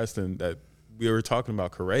be addressed. And that we were talking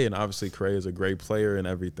about Correa, and obviously Correa is a great player and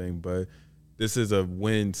everything, but this is a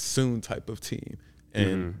win soon type of team.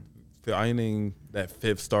 And finding that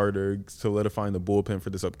fifth starter, solidifying the bullpen for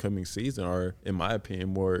this upcoming season are, in my opinion,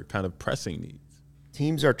 more kind of pressing needs.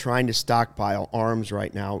 Teams are trying to stockpile arms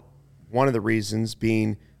right now. One of the reasons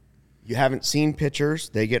being you haven't seen pitchers.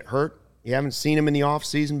 They get hurt. You haven't seen them in the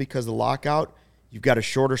offseason because of the lockout. You've got a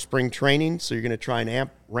shorter spring training, so you're going to try and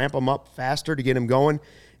ramp them up faster to get them going.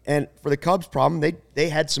 And for the Cubs' problem, they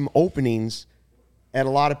had some openings at a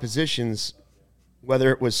lot of positions,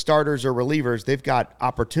 whether it was starters or relievers. They've got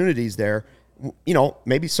opportunities there.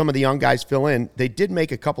 Maybe some of the young guys fill in. They did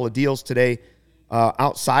make a couple of deals today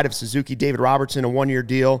outside of Suzuki. David Robertson, a one-year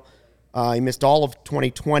deal. He missed all of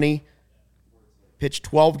 2020. Pitched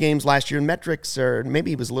 12 games last year in metrics, or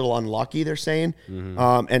maybe he was a little unlucky, they're saying.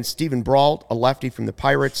 And Steven Brault, a lefty from the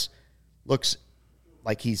Pirates, looks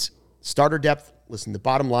like he's starter depth. Listen, the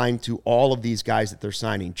bottom line to all of these guys that they're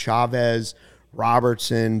signing, Chavez,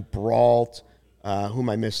 Robertson, Brault, who am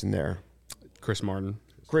I missing there? Chris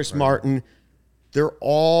Martin. They're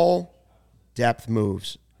all depth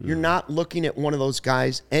moves. You're not looking at one of those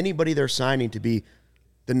guys, anybody they're signing to be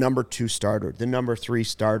the number 2 starter, the number 3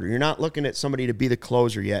 starter. You're not looking at somebody to be the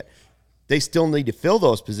closer yet. They still need to fill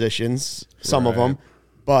those positions, some of them,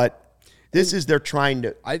 but they're trying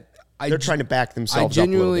to back themselves up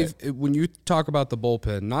a little bit. When you talk about the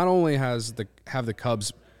bullpen, not only have the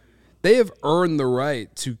Cubs, they have earned the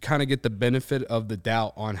right to kind of get the benefit of the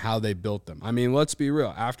doubt on how they built them. I mean, let's be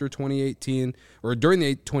real. After 2018, or during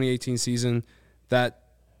the 2018 season, that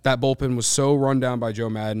bullpen was so run down by Joe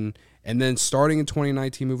Madden. And then starting in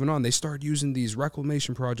 2019, moving on, they started using these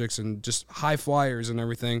reclamation projects and just high flyers and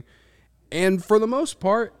everything. And for the most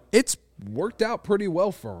part, it's worked out pretty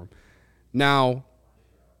well for them. Now,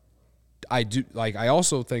 I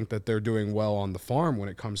also think that they're doing well on the farm when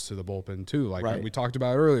it comes to the bullpen too. Like we talked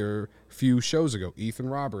about earlier a few shows ago, Ethan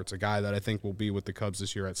Roberts, a guy that I think will be with the Cubs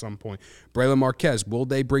this year at some point. Braylon Marquez, will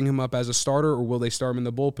they bring him up as a starter or will they start him in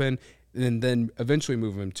the bullpen and then eventually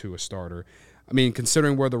move him to a starter? I mean,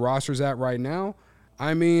 considering where the roster's at right now,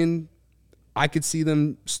 I mean, I could see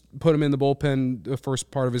them put him in the bullpen the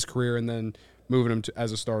first part of his career and then moving him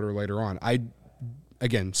as a starter later on.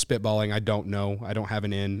 Again, spitballing, I don't know. I don't have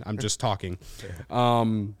an in. I'm just talking.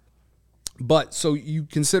 But so you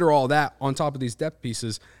consider all that on top of these depth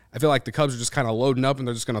pieces, I feel like the Cubs are just kind of loading up and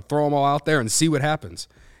they're just going to throw them all out there and see what happens.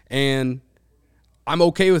 And I'm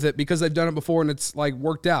okay with it because they've done it before and it's like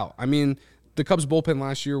worked out. I mean, the Cubs bullpen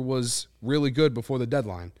last year was really good before the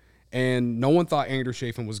deadline. And no one thought Andrew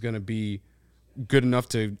Chafin was going to be good enough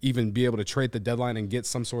to even be able to trade the deadline and get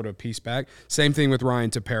some sort of piece back. Same thing with Ryan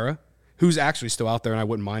Tepera, who's actually still out there, and I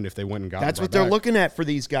wouldn't mind if they went and got him. That's what they're looking at for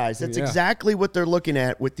these guys. That's exactly what they're looking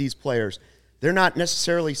at with these players. They're not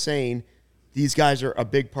necessarily saying these guys are a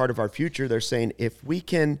big part of our future. They're saying if we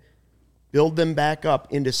can build them back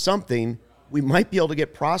up into something, we might be able to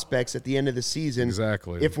get prospects at the end of the season.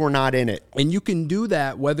 Exactly. If we're not in it. And you can do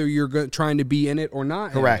that whether you're trying to be in it or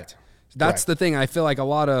not. Correct. That's the thing. I feel like a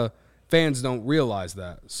lot of fans don't realize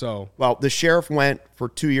that. So, well, the Sheriff went for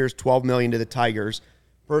 2 years, $12 million to the Tigers.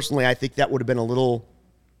 Personally, I think that would have been a little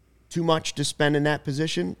too much to spend in that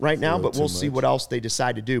position right now, but we'll see what else they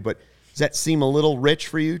decide to do. But does that seem a little rich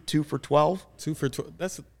for you, 2 for 12? 2 for 12.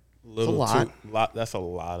 That's a little lot. That's a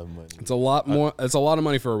lot of money. It's a lot more. It's a lot of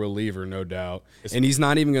money for a reliever, no doubt. And he's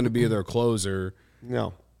not even going to be their closer.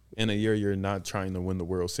 No. In a year, you're not trying to win the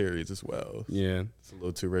World Series as well. Yeah. It's a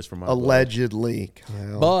little too rich for my Allegedly.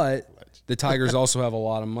 Kyle. But the Tigers also have a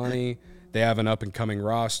lot of money. They have an up-and-coming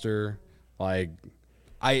roster. Like,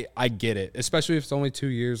 I get it, especially if it's only 2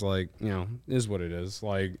 years. Like, you know, it is what it is.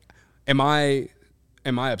 Like, am I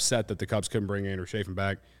upset that the Cubs couldn't bring Andrew Chafin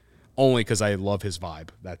back? Only because I love his vibe.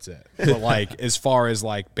 That's it. But, like, as far as,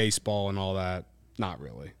 like, baseball and all that, not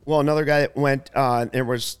really. Well, another guy that went, it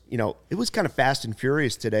was kind of fast and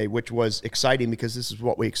furious today, which was exciting because this is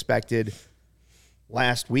what we expected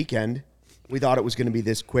last weekend. We thought it was going to be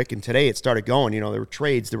this quick, and today it started going. You know, there were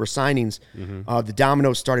trades, there were signings. The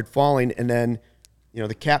dominoes started falling, and then, you know,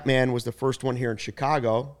 the cap man was the first one here in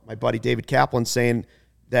Chicago. My buddy David Kaplan saying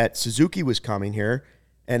that Suzuki was coming here,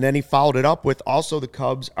 and then he followed it up with also the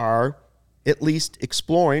Cubs are at least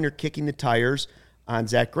exploring or kicking the tires on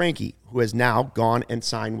Zach Greinke, who has now gone and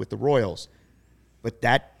signed with the Royals. But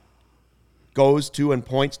that goes to and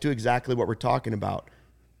points to exactly what we're talking about.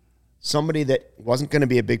 Somebody that wasn't going to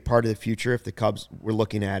be a big part of the future if the Cubs were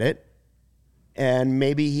looking at it. And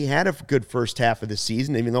maybe he had a good first half of the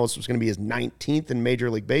season, even though this was going to be his 19th in Major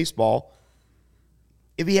League Baseball.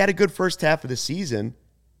 If he had a good first half of the season,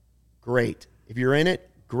 great. If you're in it,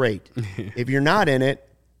 great. If you're not in it,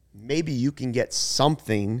 maybe you can get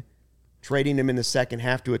something trading him in the second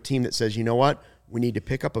half to a team that says, you know what, we need to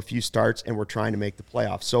pick up a few starts and we're trying to make the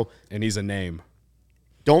playoffs. And he's a name.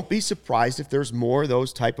 Don't be surprised if there's more of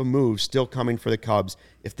those type of moves still coming for the Cubs.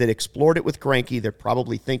 If they'd explored it with Greinke, they're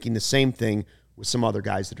probably thinking the same thing with some other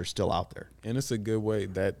guys that are still out there. And it's a good way,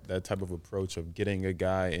 that type of approach of getting a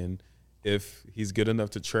guy, and if he's good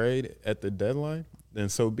enough to trade at the deadline, then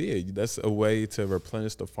so be it. That's a way to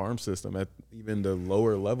replenish the farm system at even the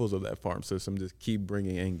lower levels of that farm system. Just keep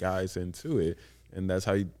bringing in guys into it, and that's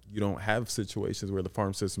how you don't have situations where the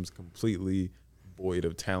farm system's completely void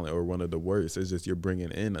of talent or one of the worst. It's just you're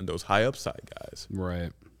bringing in those high upside guys.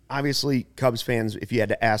 Right. Obviously, Cubs fans, if you had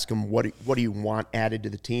to ask them what do you want added to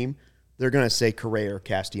the team, they're going to say Correa or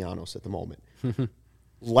Castellanos at the moment.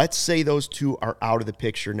 Let's say those two are out of the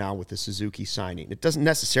picture now with the Suzuki signing. It doesn't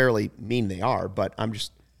necessarily mean they are, but I'm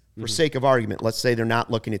just, for sake of argument, let's say they're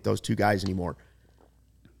not looking at those two guys anymore.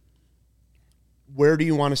 Where do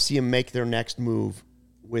you want to see them make their next move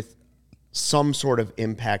with some sort of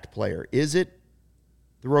impact player? Is it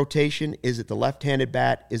the rotation? Is it the left-handed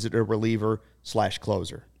bat? Is it a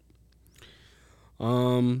reliever/closer?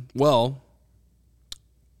 Well,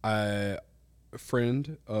 a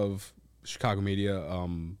friend of Chicago media,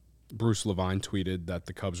 Bruce Levine, tweeted that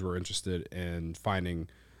the Cubs were interested in finding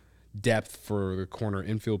depth for the corner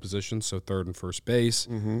infield position, so third and first base.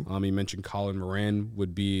 He mentioned Colin Moran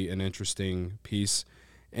would be an interesting piece.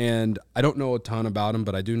 And I don't know a ton about him,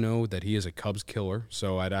 but I do know that he is a Cubs killer,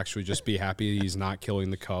 so I'd actually just be happy he's not killing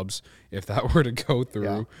the Cubs if that were to go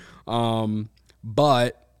through. Yeah.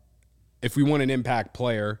 But if we want an impact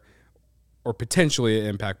player, or potentially an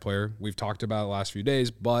impact player, we've talked about it the last few days,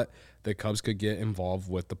 but the Cubs could get involved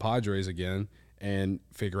with the Padres again and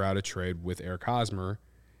figure out a trade with Eric Hosmer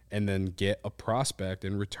and then get a prospect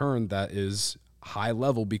in return that is high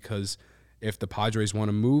level, because if the Padres want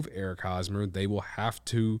to move Eric Hosmer, they will have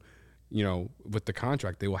to, with the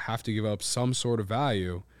contract, they will have to give up some sort of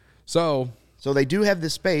value. So they do have the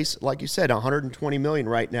space, like you said, $120 million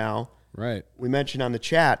right now. Right. We mentioned on the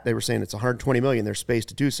chat, they were saying it's $120 million, there's space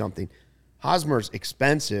to do something. Hosmer's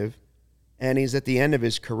expensive, and he's at the end of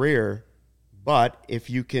his career. But if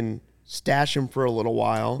you can stash him for a little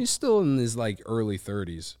while, he's still in his like early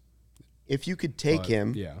 30s. If you could take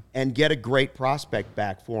him and get a great prospect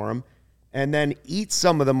back for him, and then eat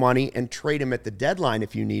some of the money and trade him at the deadline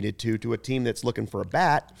if you needed to a team that's looking for a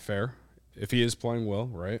bat. Fair. If he is playing well,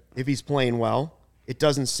 right? If he's playing well, it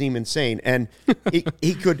doesn't seem insane. And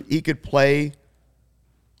he could play.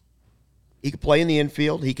 He could play in the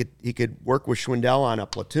infield. He could work with Schwindel on a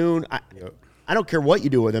platoon. I don't care what you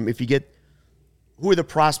do with him. If you get who are the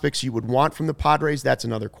prospects you would want from the Padres, that's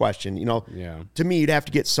another question. To me, you'd have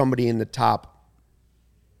to get somebody in the top.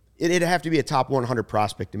 It'd have to be a top 100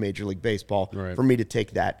 prospect in Major League Baseball for me to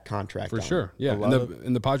take that contract. For sure, yeah.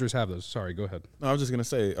 And the Padres have those. Sorry, go ahead. No, I was just gonna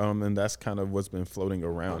say, and that's kind of what's been floating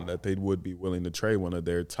around, that they would be willing to trade one of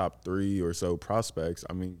their top 3 or so prospects.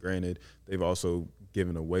 I mean, granted, they've also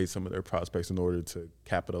given away some of their prospects in order to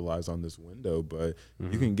capitalize on this window, but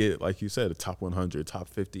you can get, like you said, a top 100, top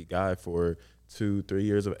 50 guy for 2-3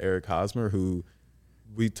 years of Eric Hosmer, who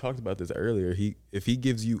we talked about this earlier. If he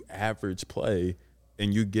gives you average play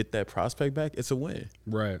and you get that prospect back, it's a win.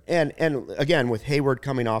 Right. And again, with Hayward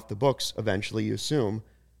coming off the books eventually, you assume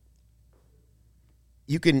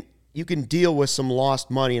you can deal with some lost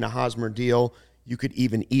money in a Hosmer deal. You could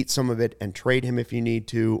even eat some of it and trade him if you need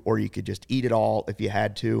to, or you could just eat it all if you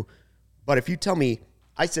had to. But if you tell me,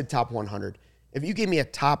 I said top 100, if you give me a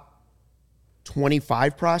top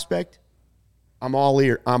 25 prospect, I'm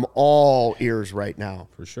all ears right now.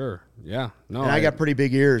 For sure. Yeah. No. And I got pretty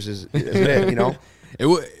big ears, is it,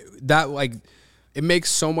 It makes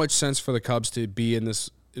so much sense for the Cubs to be in this,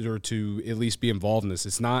 or to at least be involved in this.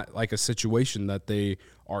 It's not like a situation that they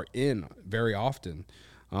are in very often.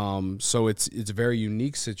 So it's a very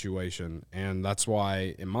unique situation, and that's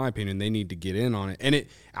why, in my opinion, they need to get in on it. And it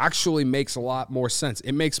actually makes a lot more sense.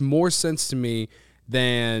 It makes more sense to me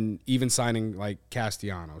than even signing like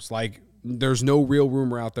Castellanos. Like, there's no real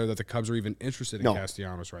rumor out there that the Cubs are even interested in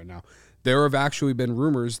Castellanos right now. There have actually been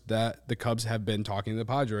rumors that the Cubs have been talking to the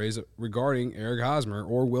Padres regarding Eric Hosmer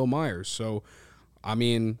or Will Myers. So, I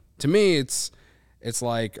mean, to me, it's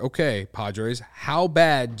like, okay, Padres, how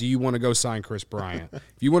bad do you want to go sign Chris Bryant? If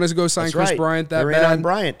you want to go sign Chris Bryant that They're bad, in on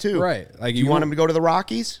Bryant too, right? Like, you want him to go to the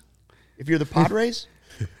Rockies? If you're the Padres,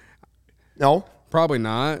 no, probably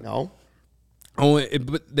not. No.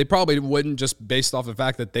 But they probably wouldn't, just based off the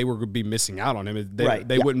fact that they were going to be missing out on him.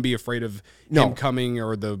 They wouldn't be afraid of him coming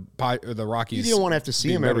or the Rockies. You don't want to have to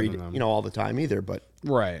see him all the time either. But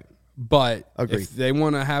right. But agreed. If they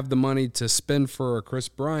want to have the money to spend for Chris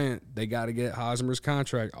Bryant, they got to get Hosmer's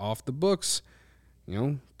contract off the books.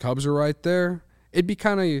 Cubs are right there. It'd be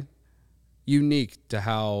kind of unique to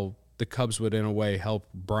how the Cubs would, in a way, help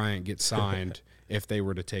Bryant get signed if they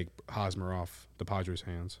were to take Hosmer off the Padres'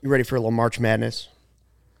 hands. You ready for a little March Madness?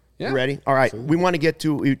 Yeah. You ready? All right. We want to get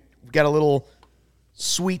to, we've got a little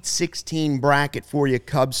Sweet 16 bracket for you,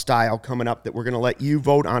 Cubs style, coming up that we're going to let you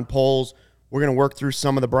vote on polls. We're going to work through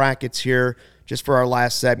some of the brackets here just for our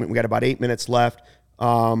last segment. We got about 8 minutes left.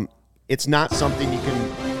 It's not something you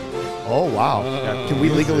can, oh, wow. Can we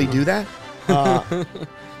legally do that?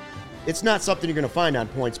 It's not something you're going to find on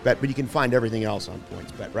PointsBet, but you can find everything else on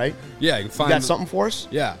PointsBet, right? Yeah, you can find. You got something for us?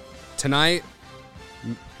 Yeah. Tonight,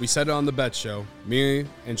 we said it on the bet show. Me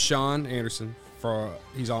and Sean Anderson,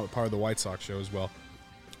 he's on part of the White Sox show as well.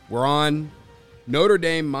 We're on Notre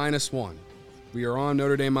Dame -1. We are on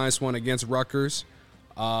Notre Dame -1 against Rutgers.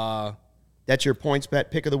 That's your PointsBet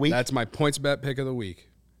pick of the week? That's my PointsBet pick of the week.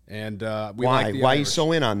 And we Why? like the Why Irish. are you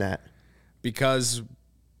so in on that? Because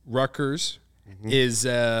Rutgers is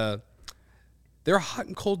they're a hot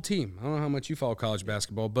and cold team. I don't know how much you follow college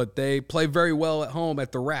basketball, but they play very well at home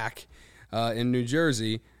at the Rack in New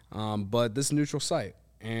Jersey. But this is a neutral site.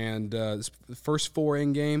 And this first 4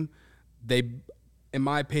 in game, they, in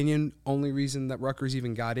my opinion, only reason that Rutgers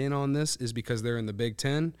even got in on this is because they're in the Big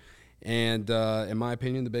Ten. And in my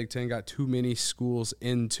opinion, the Big Ten got too many schools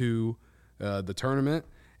into the tournament.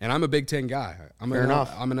 And I'm a Big Ten guy. I'm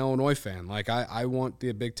an Illinois fan. Like, I want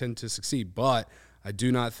the Big Ten to succeed, but I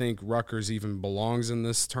do not think Rutgers even belongs in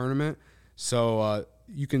this tournament. So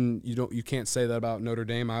you can't say that about Notre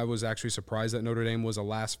Dame. I was actually surprised that Notre Dame was a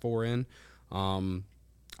last 4 in.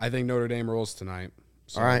 I think Notre Dame rolls tonight.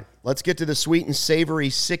 So. All right, let's get to the sweet and savory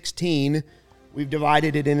 16. We've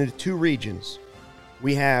divided it into 2 regions.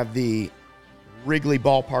 We have the Wrigley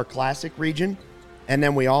Ballpark Classic region, and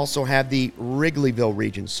then we also have the Wrigleyville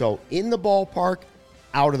region. So in the ballpark,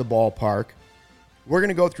 out of the ballpark. We're going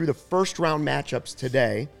to go through the first round matchups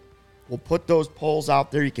today. We'll put those polls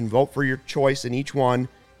out there. You can vote for your choice in each one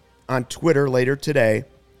on Twitter later today.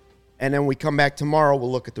 And then we come back tomorrow.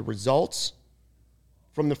 We'll look at the results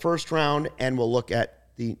from the first round, and we'll look at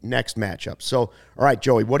the next matchup. So, all right,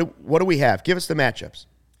 Joey, what do we have? Give us the matchups.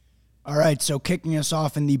 All right, so kicking us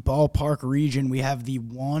off in the ballpark region, we have the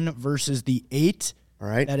 1 versus the 8. All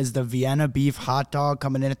right. That is the Vienna beef hot dog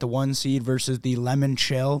coming in at the 1 seed versus the lemon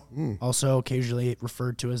chill, also occasionally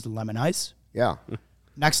referred to as the lemon ice. Yeah.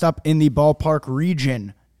 Next up in the ballpark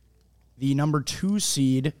region, the number 2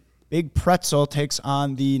 seed, Big Pretzel, takes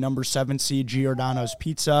on the number 7 seed, Giordano's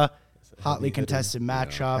Pizza. Hotly contested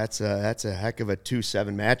matchup. That's a heck of a 2-7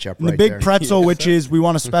 matchup And right the Big there. Pretzel, which is, we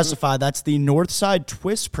want to specify, that's the North Side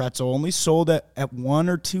Twist Pretzel, only sold at 1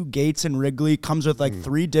 or 2 gates in Wrigley. Comes with like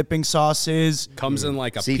 3 dipping sauces. Comes in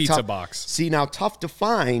like a pizza box. See, now tough to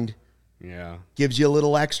find. Yeah. Gives you a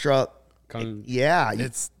little extra. Yeah.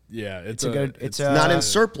 It's It's not in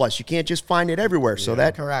surplus. You can't just find it everywhere. So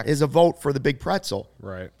that correct. is a vote for the Big Pretzel.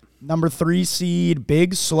 right. Number 3 seed,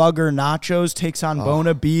 Big Slugger Nachos, takes on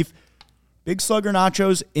Bona Beef. Big Slugger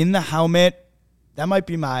Nachos in the helmet. That might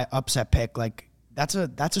be my upset pick. Like, that's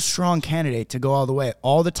a strong candidate to go all the way.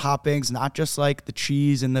 All the toppings, not just like the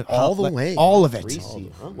cheese and the All the way. all of it. 3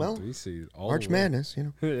 seed. Well, 3 seed, all March the way. Madness, you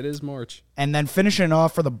know. It is March. And then finishing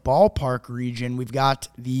off for the ballpark region, we've got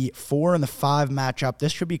the 4 and the 5 matchup.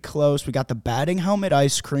 This should be close. We got the batting helmet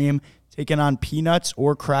ice cream taking on Peanuts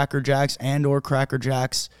or Cracker Jacks or Cracker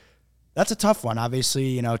Jacks. That's a tough one. Obviously,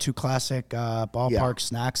 you know, 2 classic ballpark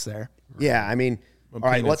snacks there. Yeah, I mean, all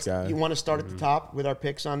right, Peanuts guy. you want to start at the top with our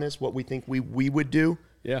picks on this, what we think we would do?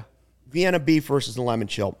 Yeah. Vienna beef versus the lemon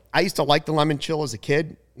chill. I used to like the lemon chill as a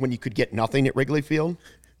kid when you could get nothing at Wrigley Field.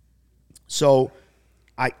 So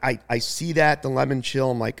I see that, the lemon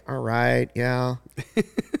chill. I'm like, all right, yeah.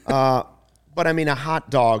 But I mean, a hot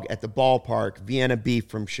dog at the ballpark, Vienna beef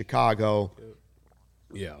from Chicago.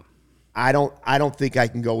 Yeah. I don't think I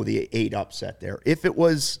can go with the 8 upset there. If it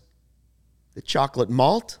was the chocolate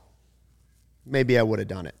malt, maybe I would have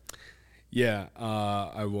done it. Yeah,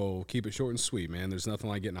 I will keep it short and sweet, man. There's nothing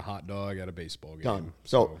like getting a hot dog at a baseball game. Done.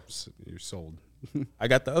 So you're sold. I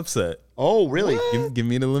got the upset. Oh, really? Give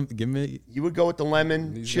me the You would go with the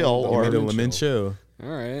lemon chill lemon- or give me the lemon chill. All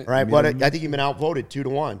right. all right, but I think you've been outvoted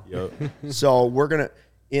 2-1. Yep. So we're gonna,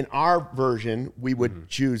 in our version, we would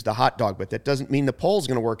choose the hot dog, but that doesn't mean the poll's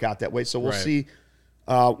gonna work out that way. So we'll Right. see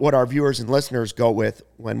what our viewers and listeners go with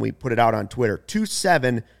when we put it out on Twitter.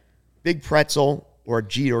 2-7, Big Pretzel or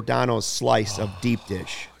Giordano's slice of deep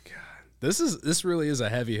dish. This really is a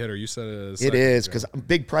heavy hitter. You said it. It is, because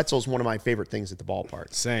Big Pretzel is one of my favorite things at the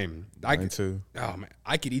ballpark. Same. Mine too. Oh man,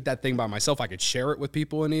 I could eat that thing by myself. I could share it with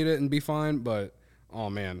people and eat it and be fine. But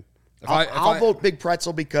oh man, I'll vote Big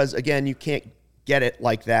Pretzel because, again, you can't get it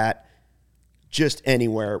like that just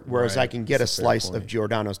anywhere, whereas Right. I can get a That's a fair slice point. of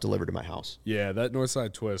Giordano's delivered to my house. Yeah, that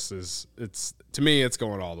Northside twist it's to me it's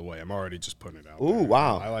going all the way. I'm already just putting it out. Ooh, there.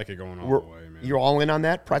 wow. I like it going all We're- the way, man. You're all in on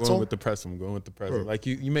that pretzel? I'm going with the pretzel. Like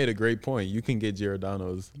you made a great point. You can get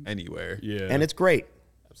Giordano's anywhere. Yeah, And it's great.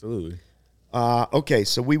 Absolutely. Okay,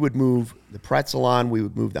 so we would move the pretzel on. We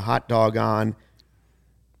would move the hot dog on.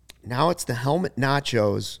 Now it's the helmet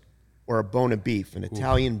nachos or a Bona beef, an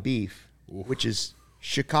Italian beef, which is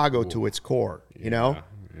Chicago to its core, you know?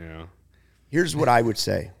 yeah. Here's what I would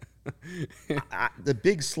say. The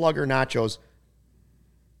big slugger nachos,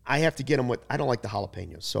 I have to get them with, I don't like the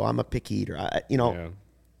jalapenos, so I'm a picky eater. Yeah.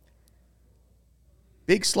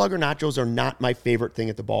 Big slugger nachos are not my favorite thing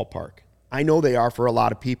at the ballpark. I know they are for a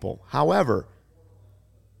lot of people. However,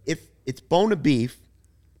 if it's Bona beef,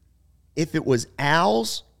 if it was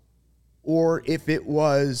Al's, or if it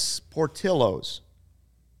was Portillo's,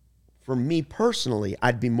 for me personally,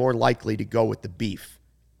 I'd be more likely to go with the beef.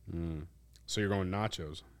 So you're going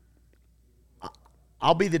nachos.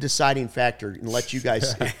 I'll be the deciding factor and let you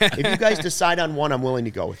guys. If you guys decide on one, I'm willing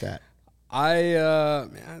to go with that. I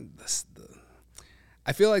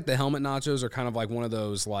feel like the helmet nachos are kind of like one of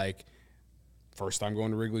those like first time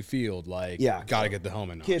going to Wrigley Field, like gotta get the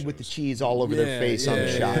helmet nachos. Kid with the cheese all over their face on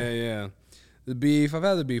the shot. Yeah. The beef, I've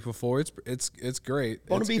had the beef before. It's great.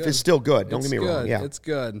 Bona It's beef good. is still good. Don't It's get me wrong. good. Yeah, It's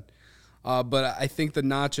good. But I think the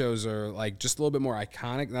nachos are like just a little bit more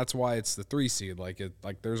iconic. That's why it's the 3 seed. Like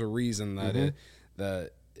there's a reason that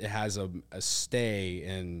it has a stay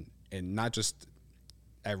and not just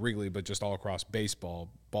at Wrigley, but just all across baseball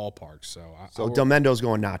ballparks. So Del Mendo's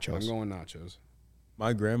going nachos. I'm going nachos.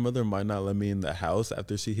 My grandmother might not let me in the house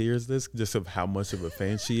after she hears this, just of how much of a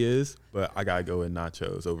fan she is. But I gotta go with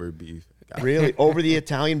nachos over beef. Really? Over the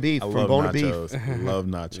Italian beef I from love Bona nachos. beef. I love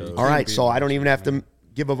nachos. All right, so I don't even have to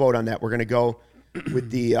give a vote on that. We're going to go with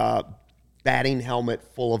the batting helmet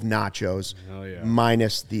full of nachos, Hell yeah.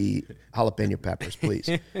 minus the jalapeno peppers, please.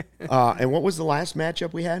 And what was the last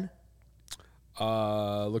matchup we had?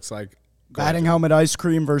 Looks like Batting helmet ice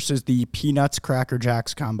cream versus the peanuts Cracker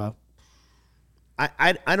Jacks combo.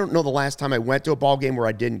 I don't know the last time I went to a ball game where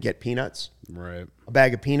I didn't get peanuts. Right. A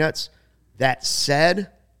bag of peanuts. That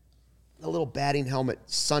said, a little batting helmet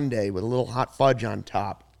sundae with a little hot fudge on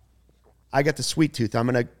top. I got the sweet tooth. I'm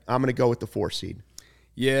gonna go with the 4 seed.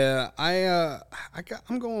 Yeah,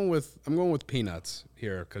 I'm going with peanuts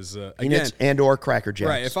here because Peanuts and or Cracker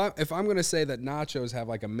Jacks. Right. If I'm gonna say that nachos have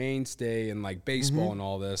like a mainstay in like baseball and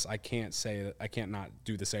all this, I can't not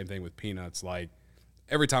do the same thing with peanuts. Like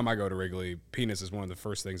every time I go to Wrigley, peanuts is one of the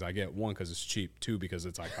first things I get. 1, because it's cheap. 2, because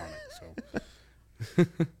it's iconic. So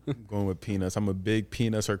I'm going with peanuts. I'm a big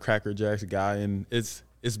peanuts or Cracker Jacks guy, and it's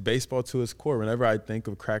baseball to its core. Whenever I think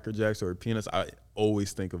of Cracker Jacks or peanuts, I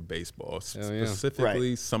always think of baseball,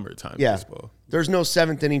 specifically summertime baseball. There's no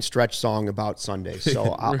 7th inning stretch song about Sundays, so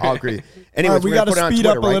I'll agree. Anyway, we got to speed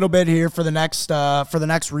up a little bit here for the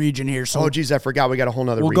next region here. So, I forgot we got a whole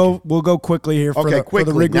nother region. We'll go quickly here for the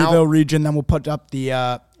Wrigleyville region, then we'll put up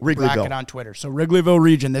the bracket on Twitter. So Wrigleyville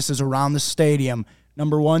region, this is around the stadium.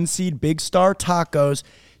 Number 1 seed, Big Star Tacos,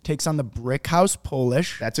 takes on the Brick House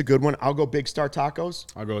Polish. That's a good one. I'll go Big Star Tacos.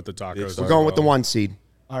 I'll go with the tacos. We're going with the 1 seed.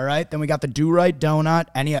 All right. Then we got the Do Right Donut,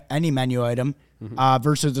 any menu item,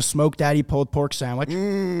 versus the Smoked Daddy Pulled Pork Sandwich.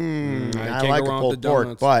 I like a pulled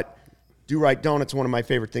pork, but Do Right Donut's one of my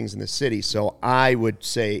favorite things in the city. So I would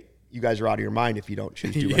say you guys are out of your mind if you don't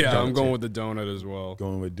choose Do Right Donut. Yeah, I'm going with the donut as well.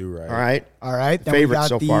 Going with Do Right. All right. Then we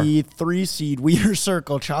got the 3 seed Wheater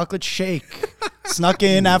Circle Chocolate Shake. Snuck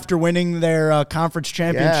in after winning their conference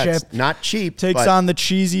championship. Yeah, it's not cheap. Takes on the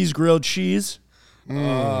Cheesy's Grilled Cheese.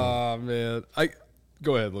 Oh, man.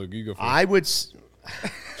 Go ahead, Luke. You go first. I would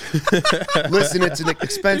listen. It's an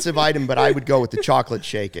expensive item, but I would go with the chocolate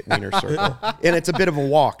shake at Wiener Circle, and it's a bit of a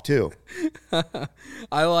walk too.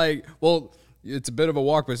 It's a bit of a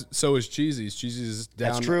walk, but so is Cheesy's. Cheesy's is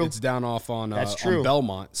down. That's true. It's down off on true. On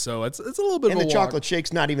Belmont, so it's a little bit. And of a the walk. chocolate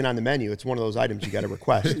shake's not even on the menu. It's one of those items you got to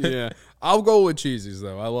request. Yeah, I'll go with Cheesy's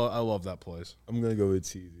though. I love that place. I'm gonna go with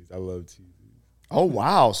Cheesy's. I love Cheesy's. Oh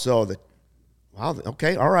wow!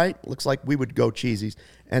 Okay, all right. Looks like we would go Cheesy's.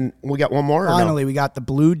 And we got one more? Finally, we got the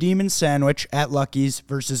Blue Demon Sandwich at Lucky's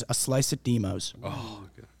versus a Slice at Demo's. Oh,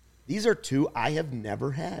 okay. These are 2 I have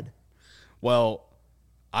never had. Well,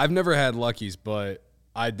 I've never had Lucky's, but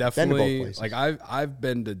I definitely I've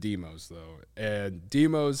been to Demo's though. And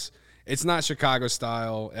Demo's, it's not Chicago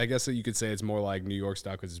style. I guess you could say it's more like New York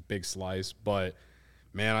style because it's big slice. But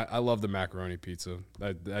man, I love the macaroni pizza.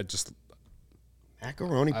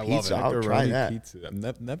 Macaroni pizza. I'll try that. Pizza.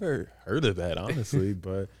 I've never heard of that, honestly,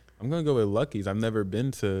 but I'm going to go with Lucky's. I've never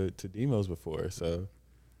been to Demo's before, so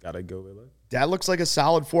got to go with Lucky's. That looks like a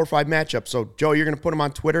solid 4-5 matchup. So, Joe, you're going to put them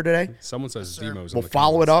on Twitter today? Someone says Demo's. We'll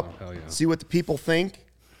follow it up, see what the people think,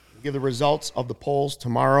 give the results of the polls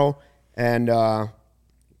tomorrow, and we'll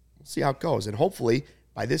see how it goes. And hopefully,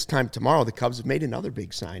 by this time tomorrow, the Cubs have made another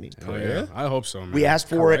big signing. Oh, yeah. I hope so, man. We asked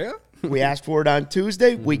for it. We asked for it on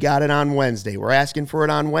Tuesday. We got it on Wednesday. We're asking for it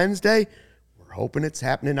on Wednesday. We're hoping it's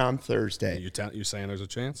happening on Thursday. You saying there's a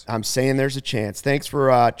chance? I'm saying there's a chance. Thanks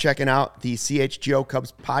for checking out the CHGO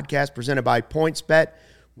Cubs podcast presented by PointsBet.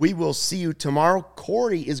 We will see you tomorrow.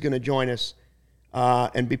 Corey is going to join us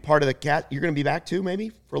and be part of the cat. You're going to be back too,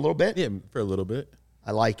 maybe, for a little bit? Yeah, for a little bit.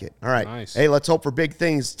 I like it. All right. Nice. Hey, let's hope for big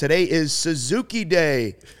things. Today is Suzuki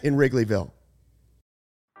Day in Wrigleyville.